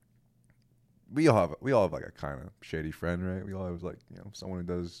we all have like a kind of shady friend, right? We all have someone who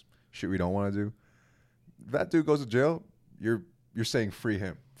does shit we don't want to do. If that dude goes to jail, you're saying free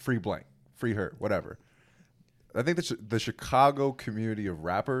him, free blank, free her, whatever. I think the Chicago community of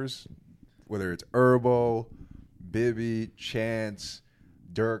rappers, whether it's Herbo, Bibby, Chance,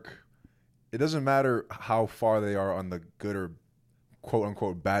 Dirk, it doesn't matter how far they are on the good or quote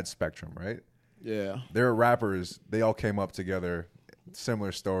unquote bad spectrum, right? Yeah. They're rappers. They all came up together,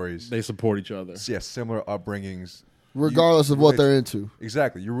 similar stories. They support each other. Yeah, similar upbringings. Regardless of what they're into.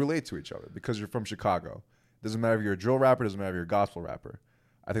 Exactly. You relate to each other because you're from Chicago. Doesn't matter if you're a drill rapper, doesn't matter if you're a gospel rapper.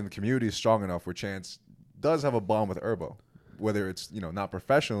 I think the community is strong enough where Chance does have a bond with Herbo, whether it's, not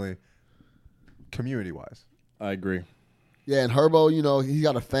professionally, community-wise. I agree. Yeah, and Herbo, he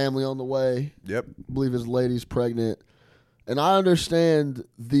got a family on the way. Yep. I believe his lady's pregnant. And I understand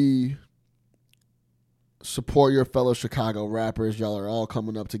the support your fellow Chicago rappers. Y'all are all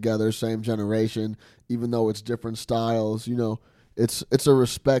coming up together, same generation, even though it's different styles. it's a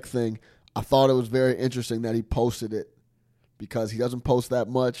respect thing. I thought it was very interesting that he posted it because he doesn't post that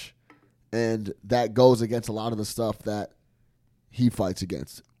much, and that goes against a lot of the stuff that he fights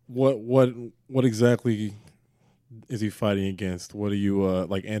against. What exactly is he fighting against? What are you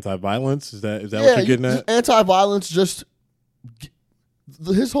like anti-violence? Is that what you're getting at? Anti-violence. Just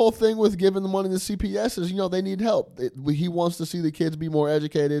his whole thing with giving the money to CPS is, they need help. He wants to see the kids be more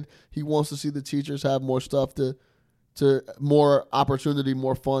educated. He wants to see the teachers have more stuff to more opportunity,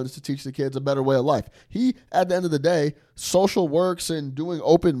 more funds to teach the kids a better way of life. He, at the end of the day, social works and doing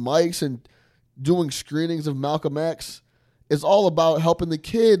open mics and doing screenings of Malcolm X is all about helping the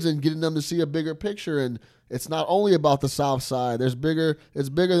kids and getting them to see a bigger picture. And it's not only about the South Side. It's bigger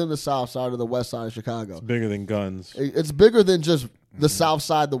than the South Side or the West Side of Chicago. It's bigger than guns. It's bigger than just the South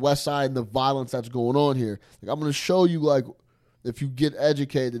Side, the West Side, and the violence that's going on here. Like, I'm going to show you, like, if you get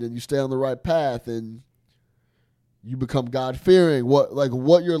educated and you stay on the right path and you become God-fearing,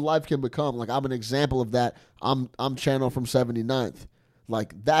 what your life can become. Like, I'm an example of that. I'm Channel from 79th.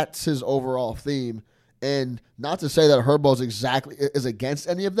 Like, that's his overall theme. And not to say that Herbo is against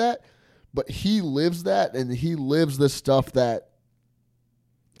any of that, but he lives that, and he lives the stuff that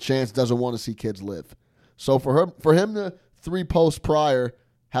Chance doesn't want to see kids live. So for him to 3 posts prior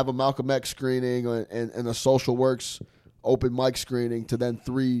have a Malcolm X screening and a social works open mic screening to then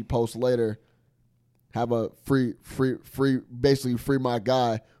 3 posts later have a free my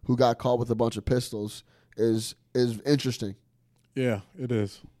guy who got caught with a bunch of pistols is interesting. Yeah, it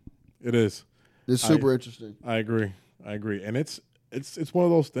is. It is. It's super interesting. I agree. And it's one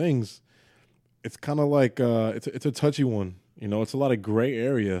of those things. It's kind of like it's a touchy one. It's a lot of gray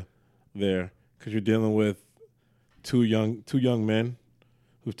area there because you're dealing with two young men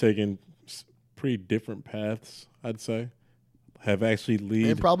who've taken pretty different paths, I'd say. Have actually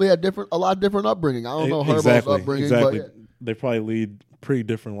and probably had a lot of different upbringing. I don't know Herbo's upbringing, exactly. but yeah. They probably lead pretty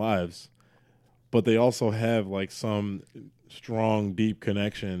different lives, but they also have like some strong, deep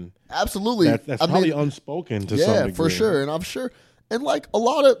connection. Absolutely, that's probably unspoken to some degree. Yeah, for sure. And I'm sure, and like a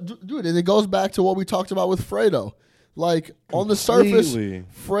lot of dude, and it goes back to what we talked about with Fredo. Like on the surface,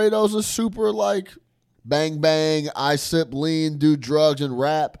 Fredo's a super like bang bang, I sip lean, do drugs and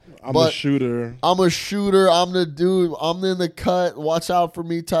rap. I'm a shooter. I'm the dude. I'm in the cut. Watch out for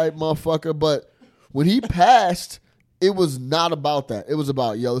me type motherfucker. But when he passed, it was not about that. It was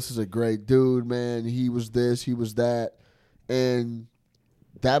about, this is a great dude, man. He was this, he was that. And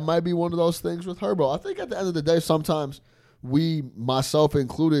that might be one of those things with Herbo. I think at the end of the day, sometimes we, myself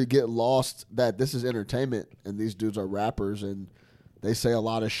included, get lost that this is entertainment and these dudes are rappers and they say a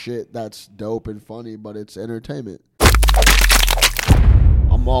lot of shit that's dope and funny, but it's entertainment.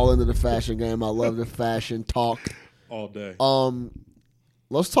 I'm all into the fashion game. I love the fashion talk. All day.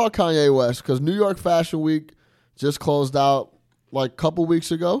 Let's talk Kanye West because New York Fashion Week just closed out like a couple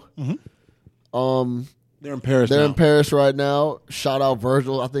weeks ago. Mm-hmm. They're in Paris in Paris right now. Shout out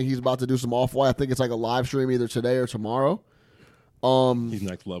Virgil. I think he's about to do some Off-White. I think it's like a live stream either today or tomorrow. He's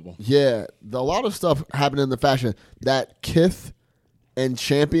next level. Yeah. A lot of stuff happening in the fashion. That Kith and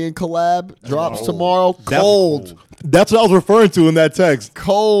Champion collab drops tomorrow. Cold. That's what I was referring to in that text.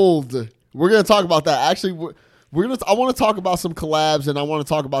 Cold. We're gonna talk about that. Actually, I want to talk about some collabs, and I want to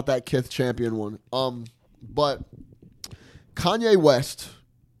talk about that Kith Champion one. But Kanye West,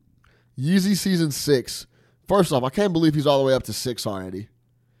 Yeezy season 6. First off, I can't believe he's all the way up to 6 already.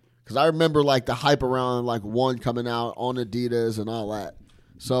 Because I remember like the hype around like 1 coming out on Adidas and all that.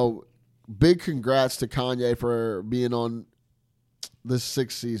 So big congrats to Kanye for being on the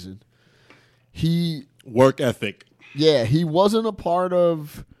 6th season. Work ethic. Yeah, he wasn't a part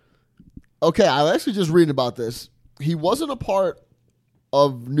of... Okay, I was actually just reading about this. He wasn't a part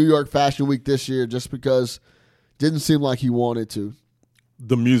of New York Fashion Week this year just because it didn't seem like he wanted to.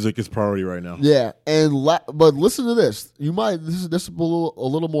 The music is priority right now. Yeah, but listen to this. This is a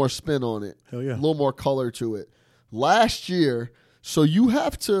little more spin on it. Hell yeah. A little more color to it. Last year, so you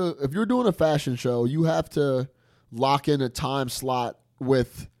have to, if you're doing a fashion show, you have to lock in a time slot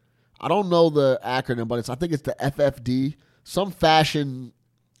with, I don't know the acronym, but I think it's the FFD, some fashion,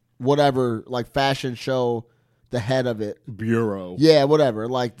 whatever, like fashion show, the head of it. Bureau. Yeah, whatever,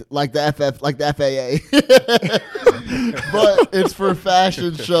 like the FAA. But it's for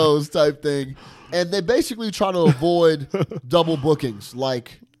fashion shows type thing. And they basically try to avoid double bookings,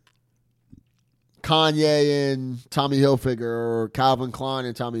 like Kanye and Tommy Hilfiger or Calvin Klein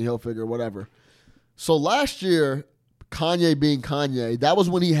and Tommy Hilfiger, whatever. So last year, Kanye being Kanye, that was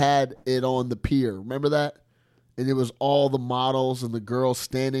when he had it on the pier. Remember that? And it was all the models and the girls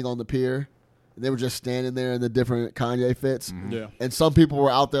standing on the pier. And they were just standing there in the different Kanye fits. Yeah. And some people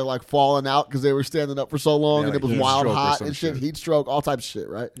were out there like falling out because they were standing up for so long, Yeah, and like it was heat wild stroke or hot some and shit, shit. heat stroke, all types of shit,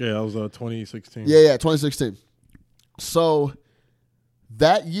 right? Yeah, that was 2016. Yeah, 2016. So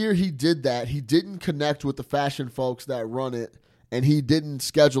that year he did that. He didn't connect with the fashion folks that run it, and he didn't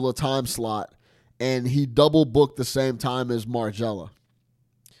schedule a time slot, and he double booked the same time as Margiela.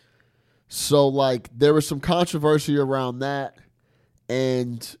 So like there was some controversy around that,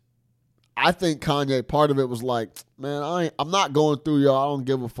 and I think Kanye, part of it was like, man, I'm not going through y'all. I don't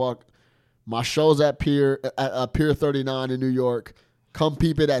give a fuck. My show's at Pier 39 in New York. Come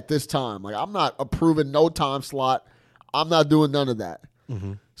peep it at this time. Like, I'm not approving no time slot. I'm not doing none of that.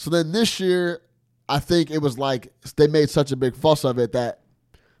 Mm-hmm. So then this year, I think it was like they made such a big fuss of it that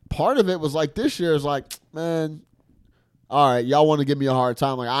part of it was like this year is like, man, all right, y'all want to give me a hard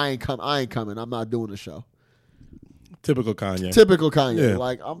time. Like, I ain't coming. I'm not doing the show. Typical Kanye. Typical Kanye. Yeah.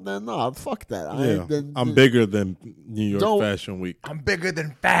 Like, no, fuck that. I'm bigger than New York Don't- Fashion Week. I'm bigger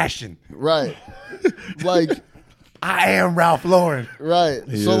than fashion. Right. Like, I am Ralph Lauren. right.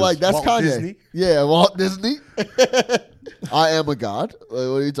 He So, is. like, that's Walt Kanye. Disney? Yeah, Walt Disney. I am a god. Like, what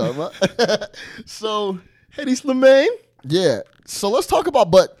are you talking about? So, Hedy Slimane. yeah. So, let's talk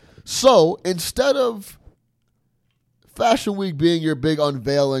about, so instead of Fashion Week being your big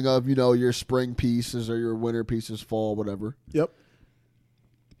unveiling of, your spring pieces or your winter pieces, fall, whatever, Yep.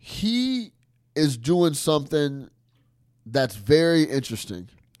 he is doing something that's very interesting.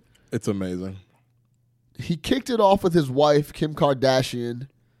 It's amazing. He kicked it off with his wife, Kim Kardashian,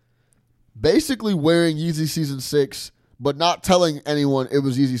 basically wearing Yeezy Season 6, but not telling anyone it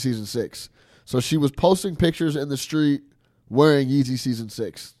was Yeezy Season 6. So she was posting pictures in the street wearing Yeezy Season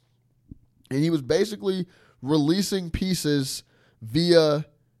 6. And he was basically releasing pieces via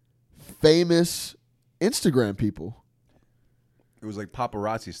famous Instagram people, It was like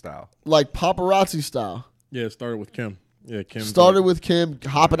paparazzi style. like paparazzi style. Yeah, it started with Kim. Yeah, Kim Started with Kim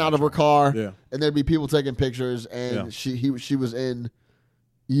hopping out of her car, Yeah. and there'd be people taking pictures, and Yeah. she was in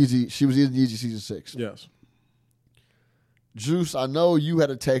Yeezy. She was in Yeezy Season 6. Yes. Juice, I know you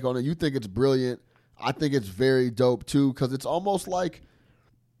had a take on it. You think it's brilliant. I think it's very dope too, because it's almost like,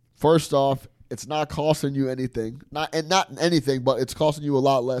 first off, it's not costing you anything, not anything, but it's costing you a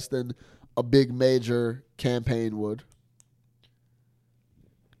lot less than a big major campaign would.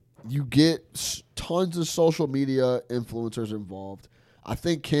 You get tons of social media influencers involved. I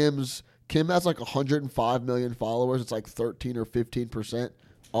think Kim has like 105 million followers. It's like 13 or 15%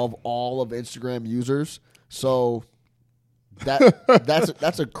 of all of Instagram users. So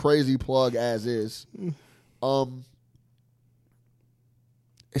that's a crazy plug as is.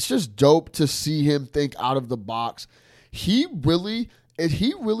 It's just dope to see him think out of the box. The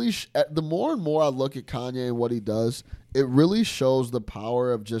more and more I look at Kanye and what he does, it really shows the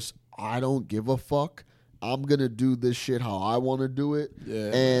power of just, I don't give a fuck. I'm going to do this shit how I want to do it.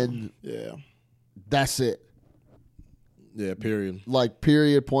 Yeah. And Yeah. that's it. Yeah, period. Like,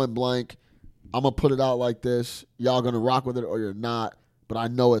 period, point blank. I'm going to put it out like this. Y'all going to rock with it or you're not. But I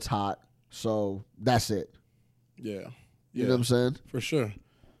know it's hot. So that's it. Yeah. You know what I'm saying? For sure.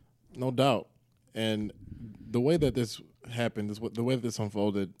 No doubt. And the way that this happened, the way that this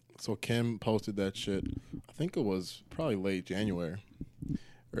unfolded, so Kim posted that shit, I think it was probably late January,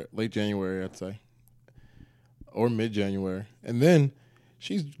 I'd say, or mid-January. And then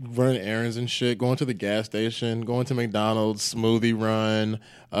she's running errands and shit, going to the gas station, going to McDonald's, smoothie run,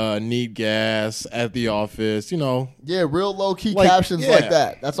 need gas, at the office, Yeah, real low-key Like, captions yeah. like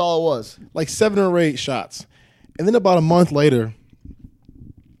that. That's all it was. like 7 or 8 shots. And then about a month later,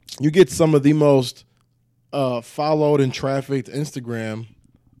 you get some of the most followed and trafficked Instagram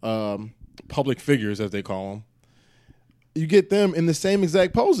public figures, as they call them. You get them in the same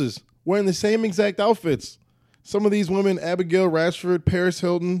exact poses, wearing the same exact outfits. Some of these women, Abigail Rashford, Paris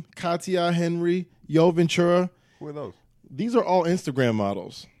Hilton, Katia Henry, Yo Ventura, Who are those? these are all Instagram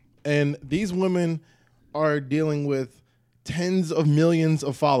models. And these women are dealing with tens of millions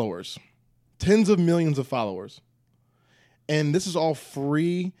of followers. Tens of millions of followers. And this is all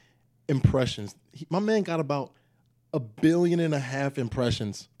free impressions. My man got about 1.5 billion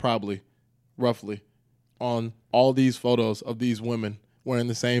impressions, probably, roughly, on all these photos of these women wearing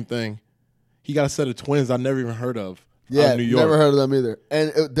the same thing. He got a set of twins I never even heard of. out Yeah, of New York. never heard of them either.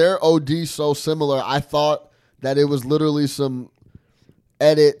 And their OD so similar. I thought that it was literally some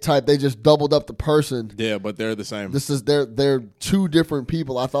edit type. They just doubled up the person. Yeah, but they're the same. This is they're two different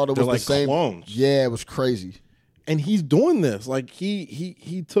people. I thought it They're was like the same. clones. Yeah, it was crazy. And he's doing this. Like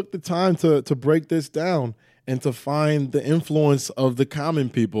he took the time to break this down and to find the influence of the common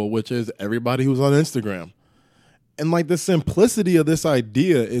people, which is everybody who's on Instagram. And like the simplicity of this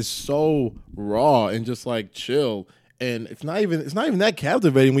idea is so raw and just like chill. And it's not even that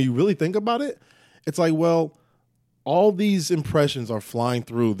captivating when you really think about it. It's like, well, all these impressions are flying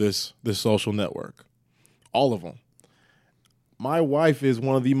through this social network. All of them. My wife is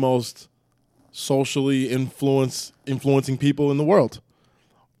one of the most socially influencing people in the world.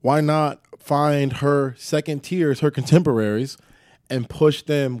 Why not find her second tiers, her contemporaries, and push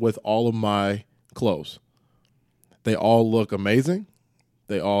them with all of my clothes? They all look amazing.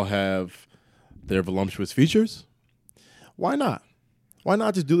 They all have their voluptuous features. Why not? Why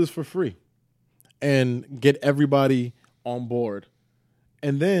not just do this for free and get everybody on board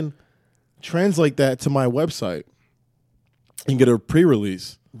and then translate that to my website and get a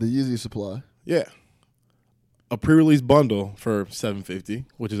pre-release? The Yeezy supply. Yeah. A pre-release bundle for $750,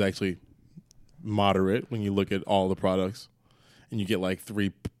 which is actually moderate when you look at all the products. And you get like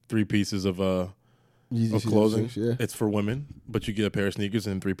three pieces of Yeezy of clothing. 6, yeah. It's for women, but you get a pair of sneakers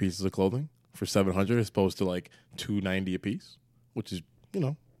and 3 pieces of clothing for $700 as opposed to like $290 a piece, which is,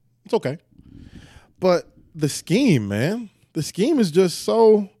 it's okay. But the scheme, man, is just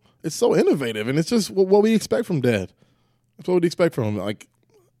so innovative, and it's just what we expect from Dad. That's what we expect from him. Like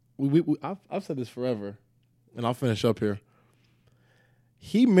I've said this forever, and I'll finish up here.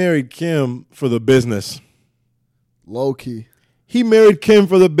 He married Kim for the business. Low key. He married Kim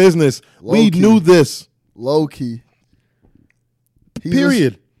for the business. We knew this. Low key.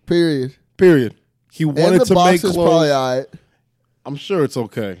 Period. He wanted to make clothes. Probably all right. I'm sure it's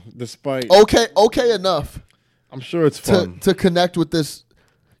okay, despite. Okay enough. I'm sure it's fun to connect with this.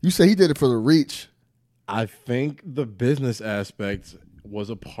 You say he did it for the reach. I think the business aspect was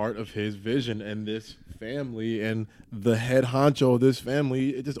a part of his vision, and this family and the head honcho of this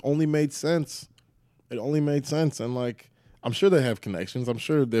family. It just only made sense. And like, I'm sure they have connections. I'm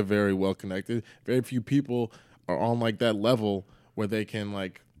sure they're very well connected. Very few people are on like that level where they can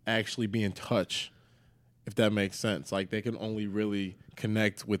like actually be in touch, if that makes sense. Like they can only really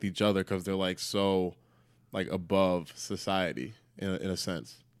connect with each other because they're like so like above society in a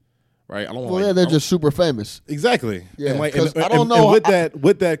sense, right? I don't want. Well, they're just super famous. Exactly. Yeah, and like, I don't know. And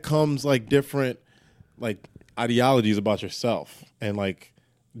with that comes like different like ideologies about yourself and like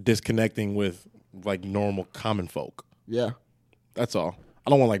disconnecting with like normal common folk. Yeah. That's all. I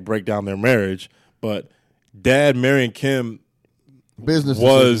don't want to like break down their marriage, but Dad marrying Kim business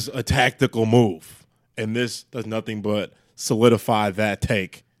was a tactical move, and this does nothing but solidify that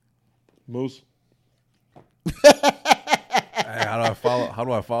take. Moose. Hey, how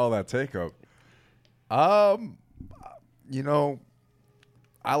do I follow that take up? I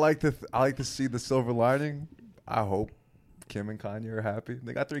like to see the silver lining. I hope Kim and Kanye are happy.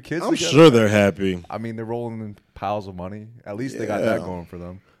 They got 3 kids. I'm together. sure they're happy. I mean, they're rolling in piles of money. At least they got that going for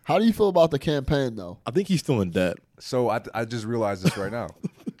them. How do you feel about the campaign, though? I think he's still in debt. So I just realized this right now.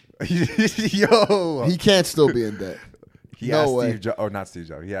 Yo, he can't still be in debt. He asked Steve Jobs, or not Steve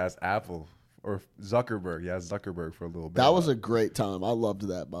Jobs. He asked Apple or Zuckerberg. He asked Zuckerberg for a little bit. That was a great time. I loved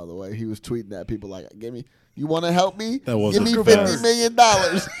that, by the way. He was tweeting at people like, you want to help me? That was Give me $50 million.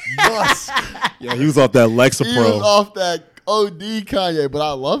 Yeah, he was off that Lexa He Pro. was off that OD Kanye, but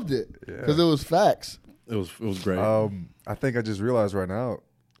I loved it because it was facts. It was great. I think I just realized right now,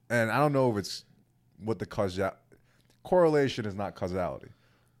 and I don't know if it's what the correlation is not causality,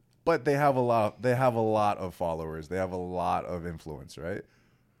 but they have a lot of followers. They have a lot of influence, right?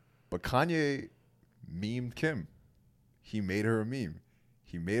 But Kanye memed Kim. He made her a meme.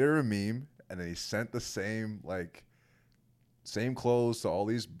 And then he sent the same clothes to all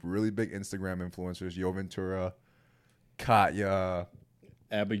these really big Instagram influencers, Yo Ventura, Katya,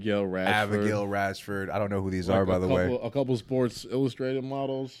 Abigail Rashford. I don't know who these are, by the way. A couple Sports Illustrated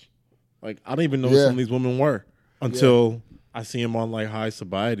models. Like, I don't even know who some of these women were until I see them on like High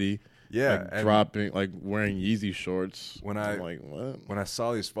Sobriety. Yeah, like dropping, like wearing Yeezy shorts. When I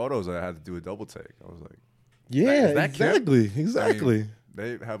saw these photos, I had to do a double take. I was like, "Yeah, is that exactly." I mean,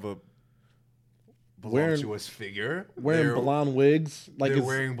 they have a voluptuous figure, wearing blonde wigs. Like they're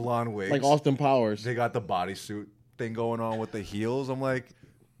wearing blonde wigs, like Austin Powers. They got the bodysuit thing going on with the heels. I'm like,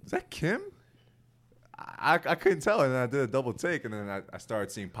 is that Kim? I couldn't tell, and then I did a double take, and then I started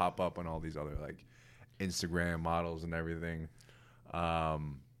seeing pop up on all these other like Instagram models and everything.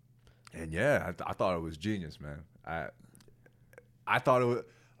 And yeah, I thought it was genius, man. I thought it was.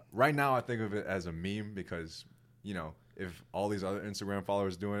 Right now, I think of it as a meme because if all these other Instagram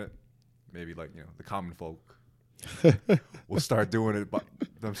followers doing it, maybe like the common folk will start doing it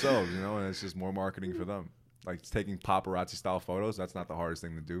themselves, and it's just more marketing for them. Like taking paparazzi style photos, that's not the hardest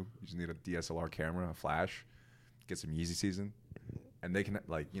thing to do. You just need a DSLR camera, a flash, get some Yeezy season, and they can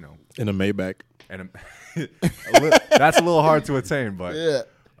like In a Maybach. and that's a little hard to attain, but Yeah.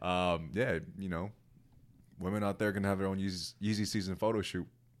 women out there can have their own Yeezy season photo shoot.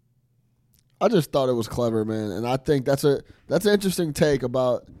 I just thought it was clever, man, and I think that's an interesting take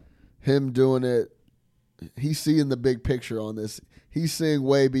about him doing it. He's seeing the big picture on this. He's seeing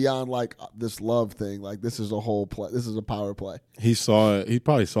way beyond like this love thing. Like this is a whole play. This is a power play. He saw it. He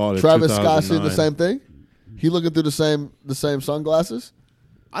probably saw it. In Travis Scott seeing the 2009. same thing. He looking through the same sunglasses.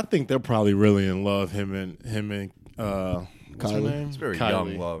 I think they're probably really in love. Him and what's her Kylie. name? It's very Kylie.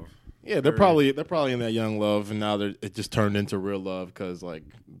 young love. Yeah, they're probably in that young love, and now it just turned into real love because like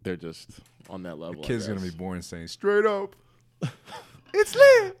they're just on that level. The kid's I gonna guess. be born saying straight up, it's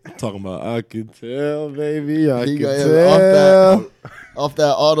lit. Talking about I can tell, baby. I He can got tell. off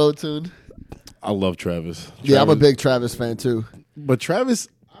that auto tune. I love Travis. Yeah, I'm a Travis- big Travis fan too. But Travis,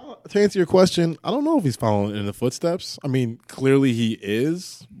 to answer your question, I don't know if he's following in the footsteps. I mean, clearly he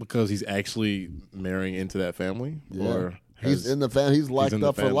is because he's actually marrying into that family. Yeah. Or He's in the fan. He's locked in the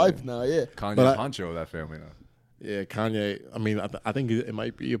up for family. life now. Yeah. Kanye But Honcho of that family now. Yeah, Kanye. I mean, I think it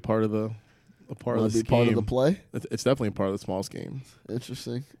might be a part of the Might scheme. be part of the play. It's definitely a part of the small scheme.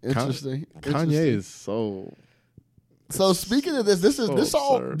 Interesting. Kanye Interesting. is so. So speaking of this so this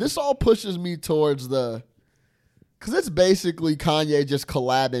absurd. all pushes me towards the, because it's basically Kanye just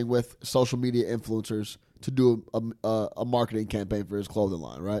collabing with social media influencers to do a marketing campaign for his clothing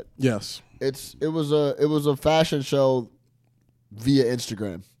line, right? Yes. It was a fashion show via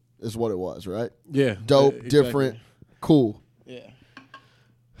Instagram is what it was, right? Yeah. Dope, exactly. different, cool. Yeah.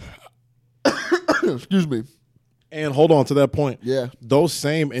 Excuse me. And hold on to that point. Yeah. Those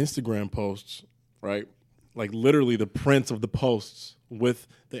same Instagram posts, right? Like literally the prints of the posts with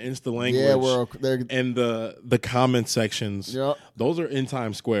the Insta language. Yeah, they're and the comment sections. Yep. Those are in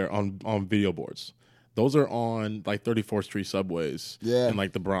Times Square on video boards. Those are on like 34th Street subways. Yeah. And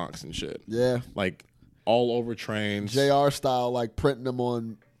like the Bronx and shit. yeah. Like all over trains. JR style, like printing them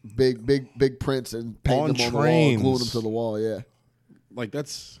on big prints and painting On them on the wall, trains. and gluing them to the wall. Yeah. Like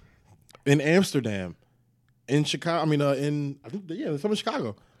that's in Amsterdam, in Chicago. I mean, there's some in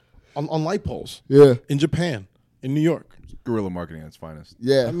Chicago, on light poles. Yeah. In Japan, in New York. Guerrilla marketing at its finest.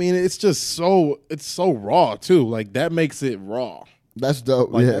 Yeah. I mean, it's so raw too. Like that makes it raw. That's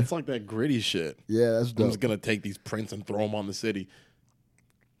dope. Like yeah. that's like that gritty shit. Yeah, that's I'm dope. just gonna take these prints and throw them on the city.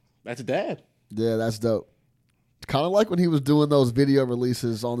 That's dad. Yeah, that's dope. Kind of like when he was doing those video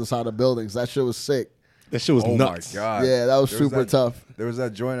releases on the side of buildings. That shit was sick. That shit was Oh nuts. my god! Yeah, that was There super that- tough. There was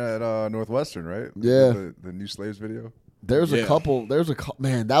that joint at Northwestern, right? Yeah. the new Slaves video. There's a Yeah. couple.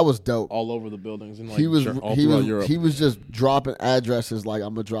 Man, that was dope. All over the buildings and like He was all he throughout was Europe. he was just dropping addresses like,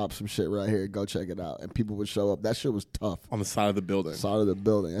 I'm gonna drop some shit right here. Go check it out, and people would show up. That shit was tough. on the side of the building. Side of the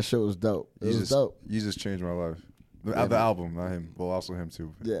building. That shit was dope. It was dope. Jesus changed my life. The man. album, not him. Well, also him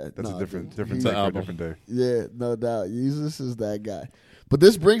too. Yeah, that's nah, a different dude. take He's for the a album. different day. Yeah, no doubt. Jesus is that guy. But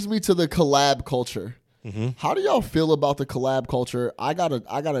this brings me to the collab culture. Mm-hmm. How do y'all feel about the collab culture? I got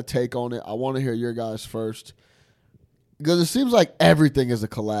a take on it. I want to hear your guys first. Because it seems like everything is a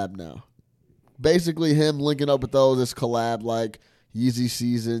collab now. Basically, him linking up with those is collab, like Yeezy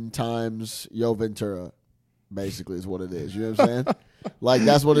Season times Yo Ventura. Basically, is what it is. You know what I'm saying? Like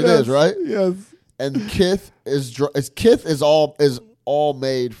that's what it is, right? Yes. And Kith is all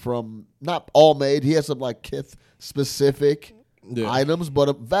made from, not all made. He has some like Kith specific Yeah. items, but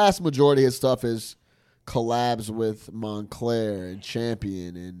a vast majority of his stuff is collabs with Montclair and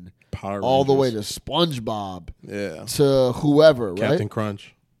Champion and Power all the way to Rangers. SpongeBob Yeah. to whoever, Captain right?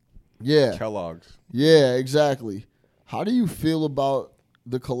 Crunch. Yeah, Kellogg's. yeah, exactly. How do you feel about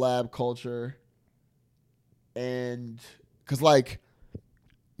the collab culture? And because like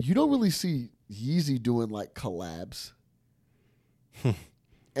you don't really see Yeezy doing like collabs.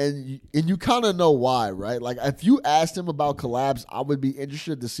 And you kind of know why, right? Like if you asked him about collabs, I would be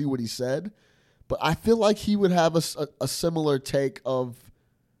interested to see what he said. But I feel like he would have a similar take of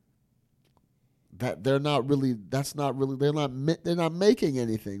that they're not making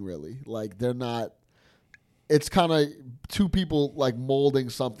anything really. Like they're not. It's kind of two people like molding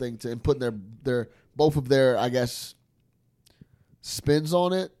something and putting their both of their, I guess, spins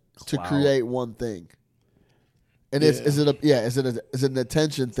on it to Clout. create one thing. And Yeah. is it an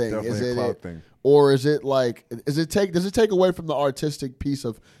attention thing? Definitely Is a it clout thing. or is it like does it take away from the artistic piece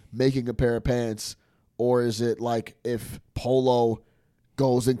of making a pair of pants, or is it like if Polo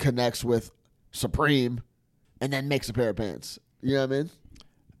goes and connects with Supreme and then makes a pair of pants? You know what I mean?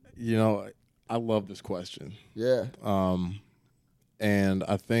 You know, I love this question. Yeah. And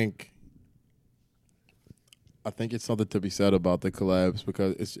I think it's something to be said about the collabs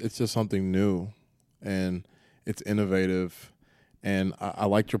because it's just something new and it's innovative And I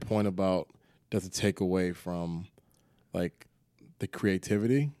liked your point about does it take away from like the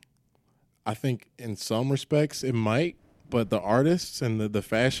creativity? I think in some respects it might, but the artists and the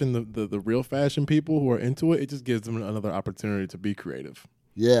fashion, the real fashion people who are into it just gives them another opportunity to be creative.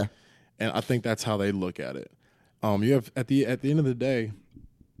 Yeah. And I think that's how they look at it. You have at the end of the day,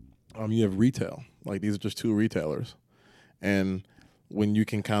 you have retail. Like these are just two retailers, and when you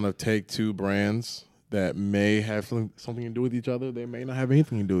can kind of take two brands that may have something to do with each other, they may not have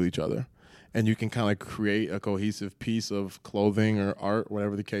anything to do with each other, and you can kind of create a cohesive piece of clothing or art,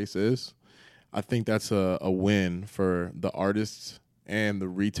 whatever the case is. I think that's a win for the artists and the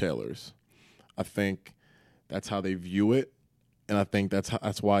retailers. I think that's how they view it. And I think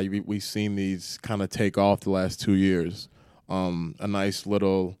that's why we've seen these kind of take off the last 2 years. A nice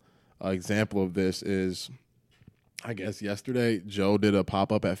little example of this is, I guess yesterday, Joe did a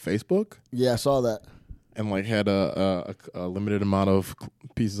pop-up at Facebook. Yeah, I saw that. And like had a limited amount of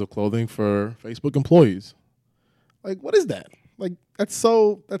pieces of clothing for Facebook employees. Like, what is that? Like, that's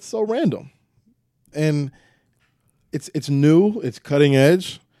so random. And it's new, it's cutting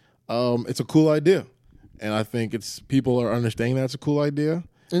edge. It's a cool idea. And I think people are understanding that's a cool idea.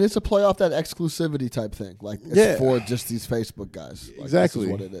 And it's a play off that exclusivity type thing. Like, it's for just these Facebook guys. Like, Exactly. This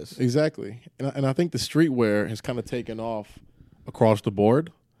is what it is. Exactly. And I think the streetwear has kind of taken off across the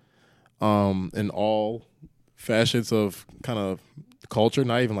board in all facets of kind of culture,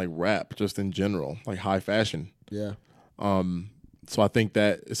 not even like rap, just in general, like high fashion. Yeah. So I think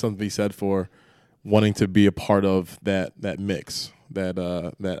that is something to be said for wanting to be a part of that mix, that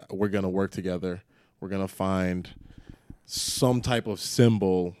we're going to work together. We're going to find some type of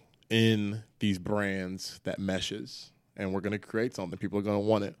symbol in these brands that meshes, and we're going to create something. People are going to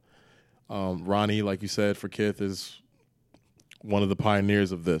want it. Ronnie, like you said, for Kith, is one of the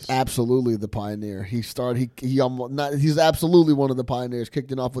pioneers of this. Absolutely the pioneer. He's absolutely one of the pioneers,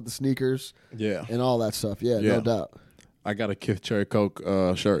 kicked it off with the sneakers Yeah. and all that stuff. Yeah, Yeah. no doubt. I got a Kith Cherry Coke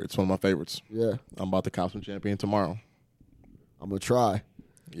shirt. It's one of my favorites. Yeah. I'm about to cop some Champion tomorrow. I'm going to try.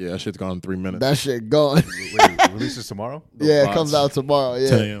 Yeah, that shit's gone in 3 minutes. That shit gone. Wait, releases tomorrow? Yeah, it bots. comes out tomorrow.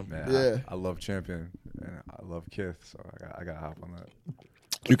 10 Yeah. a.m. Man, Yeah. I love Champion and I love Kith, so I got to hop on that.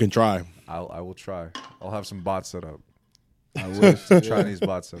 You can try. I will try. I'll have some bots set up. I wish. Some Chinese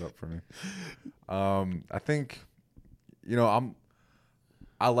bots set up for me. I think,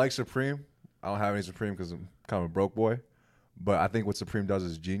 I like Supreme. I don't have any Supreme because I'm kind of a broke boy. But I think what Supreme does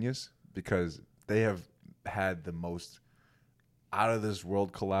is genius because they have had the most out of this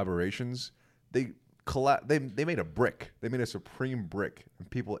world collaborations. They made a brick. They made a Supreme brick, and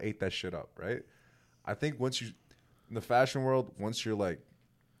people ate that shit up, right? I think once in the fashion world, once you're like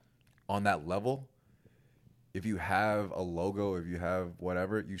on that level, if you have a logo, if you have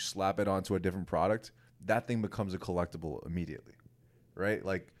whatever, you slap it onto a different product, that thing becomes a collectible immediately, right?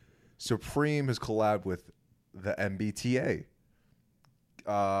 Like Supreme has collabed with the MBTA,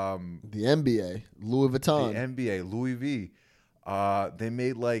 The NBA, Louis Vuitton. the NBA, Louis V. They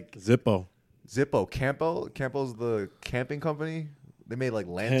made like Zippo. Campo's the camping company. They made like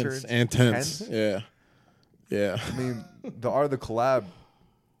lanterns Tents. Yeah. Yeah. I mean, the art of the collab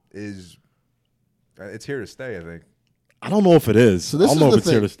it's here to stay, I think. I don't know if it is. So this I don't is know the if it's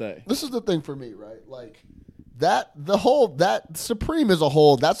here thing. to stay. This is the thing for me, right? Like that Supreme as a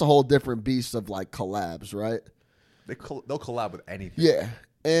whole, that's a whole different beast of like collabs, right? They'll collab with anything. Yeah.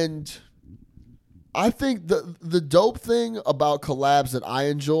 And I think the dope thing about collabs that I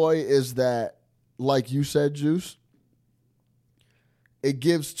enjoy is that, like you said, Juice, it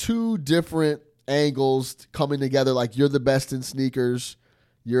gives two different angles coming together. Like, you're the best in sneakers,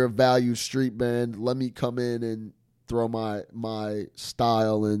 you're a valued street band. Let me come in and throw my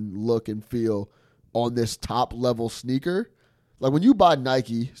style and look and feel on this top level sneaker. Like when you buy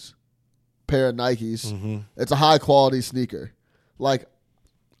Nikes, pair of Nikes, it's a high quality sneaker. Like,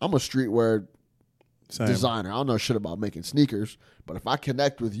 I'm a streetwear Same. designer. I don't know shit about making sneakers, but if I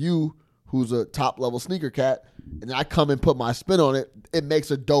connect with you, who's a top level sneaker cat, and I come and put my spin on it, it makes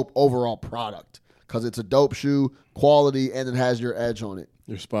a dope overall product because it's a dope shoe, quality, and it has your edge on it.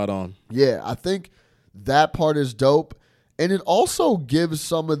 You're spot on. Yeah, I think that part is dope. And it also gives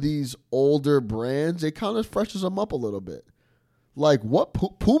some of these older brands, it kind of freshens them up a little bit. Like what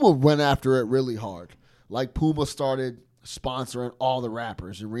Puma went after it really hard. Like Puma started sponsoring all the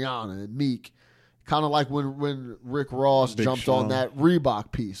rappers and Rihanna and Meek. Kind of like when Rick Ross Big jumped Sean. on that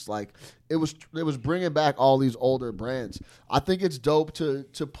Reebok piece. Like it was bringing back all these older brands. I think it's dope to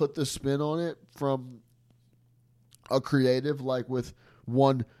put the spin on it from a creative, like with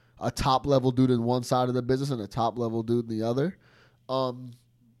a top level dude in one side of the business and a top level dude in the other.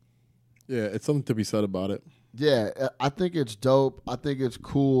 Yeah, it's something to be said about it. Yeah, I think it's dope. I think it's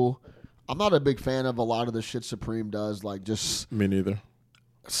cool. I'm not a big fan of a lot of the shit Supreme does, like just Me neither.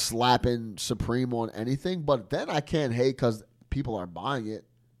 slapping Supreme on anything. But then I can't hate because people are buying it.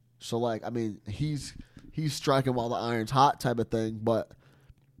 So like, I mean, he's striking while the iron's hot type of thing. But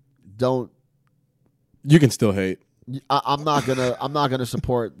don't. You can still hate. I'm not gonna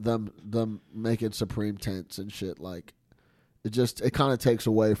support them making Supreme tents and shit. Like, it kind of takes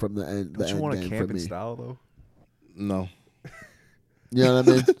away from the end. Don't you want a game for camping me. style though? No. You know what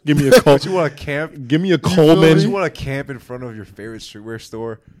I mean? Give me a Don't you want to camp? Give me a Don't Coleman. you want to camp in front of your favorite streetwear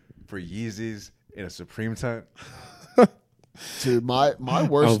store for Yeezys in a Supreme tent? Dude, my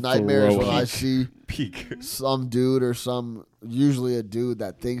worst I'll nightmare is throw when up. I see Peak. some dude or usually a dude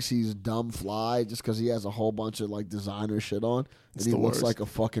that thinks he's dumb fly just because he has a whole bunch of like designer shit on, and It's he the looks worst. like a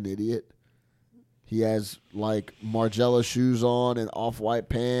fucking idiot. He has like Margiela shoes on and off-white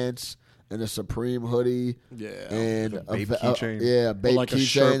pants and a Supreme hoodie Yeah. and with a Bape keychain. yeah, Bape like a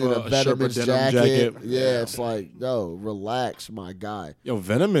keychain and a Sherpa- a Sherpa Venomins denim jacket. jacket. Yeah, Yeah. it's like, no, relax, my guy. Yo,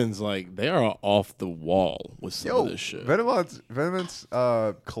 Venomins, like, they are off the wall with some of this shit. Venomins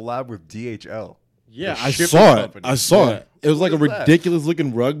collab with DHL. Yeah, The I shipping saw it. company. I saw Yeah. it. It was like a What is that? ridiculous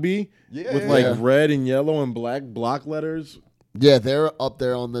looking rugby Yeah, with yeah, like yeah. red and yellow and black block letters. Yeah, they're up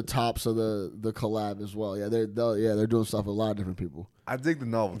there on the tops of the collab as well. Yeah, they're doing stuff with a lot of different people. I dig the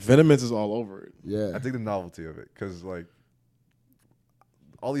novelty. Venomins is all over it. Yeah, I dig the novelty of it because like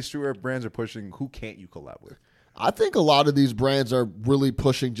all these streetwear brands are pushing. Who can't you collab with? I think a lot of these brands are really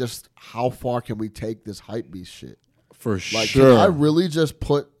pushing just how far can we take this hype beast shit. For Like, sure. can I really just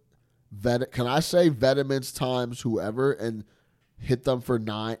put can I say Venomins times whoever and hit them for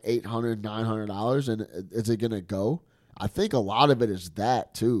 $800, $900 and is it gonna go? I think a lot of it is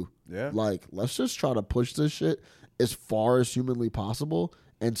that too. Yeah. Like, let's just try to push this shit as far as humanly possible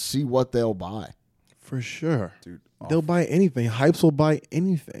and see what they'll buy. For sure. Dude, They'll buy anything. Hypes will buy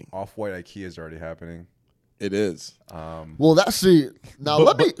anything. Off-White IKEA is already happening. It is. Well,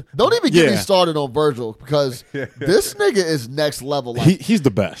 But- don't even get me yeah. started on Virgil because this nigga is next level. Like, He's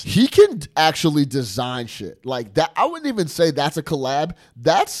the best. he can actually design shit like that. I wouldn't even say that's a collab.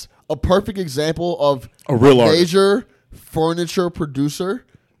 That's a perfect example of A real artist. major furniture producer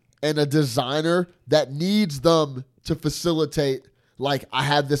and a designer that needs them to facilitate. Like, I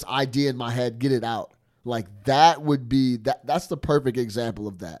have this idea in my head, get it out. Like, that would be that's the perfect example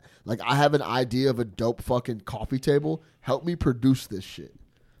of that. Like, I have an idea of a dope fucking coffee table. Help me produce this shit.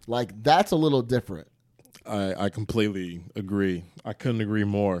 Like, that's a little different. I completely agree. I couldn't agree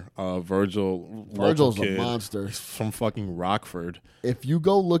more. Virgil's Virgil's local a kid. monster. He's from fucking Rockford. If you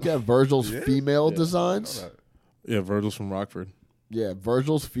go look at Virgil's female designs, Yeah, Virgil's from Rockford. yeah,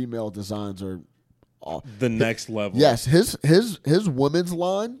 Virgil's female designs are The next level. yes, his women's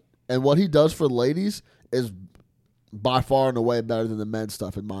line and what he does for ladies is by far and away better than the men's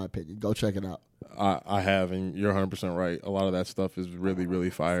stuff, in my opinion. Go check it out. I have, and you're 100% right. A lot of that stuff is really, really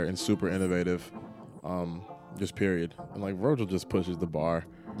fire and super innovative. Just period. And like Virgil just pushes the bar.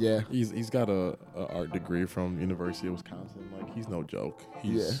 Yeah, He's got a art degree from University of Wisconsin. Like, he's no joke.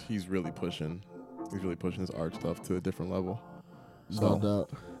 He's really pushing. He's really pushing his art stuff to a different level. no doubt.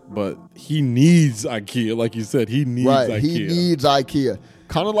 But he needs IKEA, like you said. He needs Right, IKEA. he needs IKEA.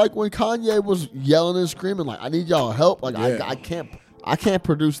 Kind of like when Kanye was yelling and screaming, like, "I need y'all help! Like, Yeah. I can't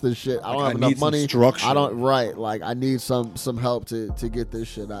produce this shit. I don't Like, have I enough need some money. structure." I don't like. I need some help to get this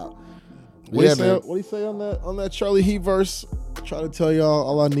shit out." What Yeah, do man. you say on that Charlie Heat verse? Try to tell y'all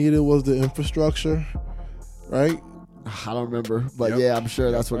all I needed was the infrastructure, right? I don't remember, but Yep. yeah, I'm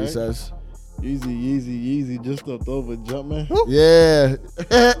sure that's what he Right. says. Easy, just up over Jumpman. Yeah.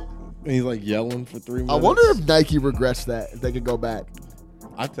 And he's like yelling for 3 minutes. I wonder if Nike regrets that, if they could go back.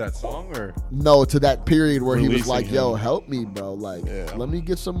 That song or No, to that period where he was Releasing like, him. "Yo, help me, bro. Like, Yeah. let me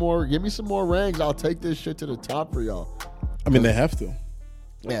get some more. Give me some more rings. I'll take this shit to the top for y'all." I mean, they have to.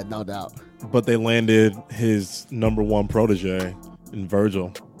 Yeah, no doubt. But they landed his number one protege in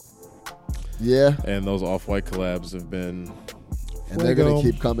Virgil. Yeah, And those Off-White collabs have been and they're gonna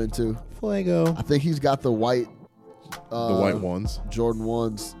Fuego. keep coming too. Fuego. I think he's got the white, The white ones. Jordan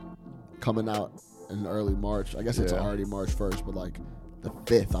 1s coming out in early March. I guess it's Yeah. already March 1st, but like the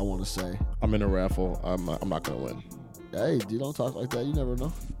 5th, I want to say. I'm in a raffle. I'm not going to win. Hey, you don't talk like that. You never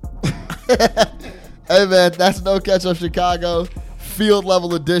know. Hey, man, that's No Catch Up Chicago, field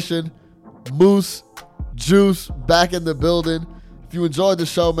level edition. Moose, Juice, back in the building. If you enjoyed the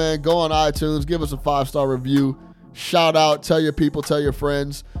show, man, go on iTunes, give us a 5-star review. Shout out, tell your people, tell your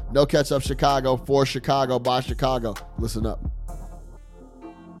friends. No Catch Up Chicago, for Chicago, by Chicago. Listen up.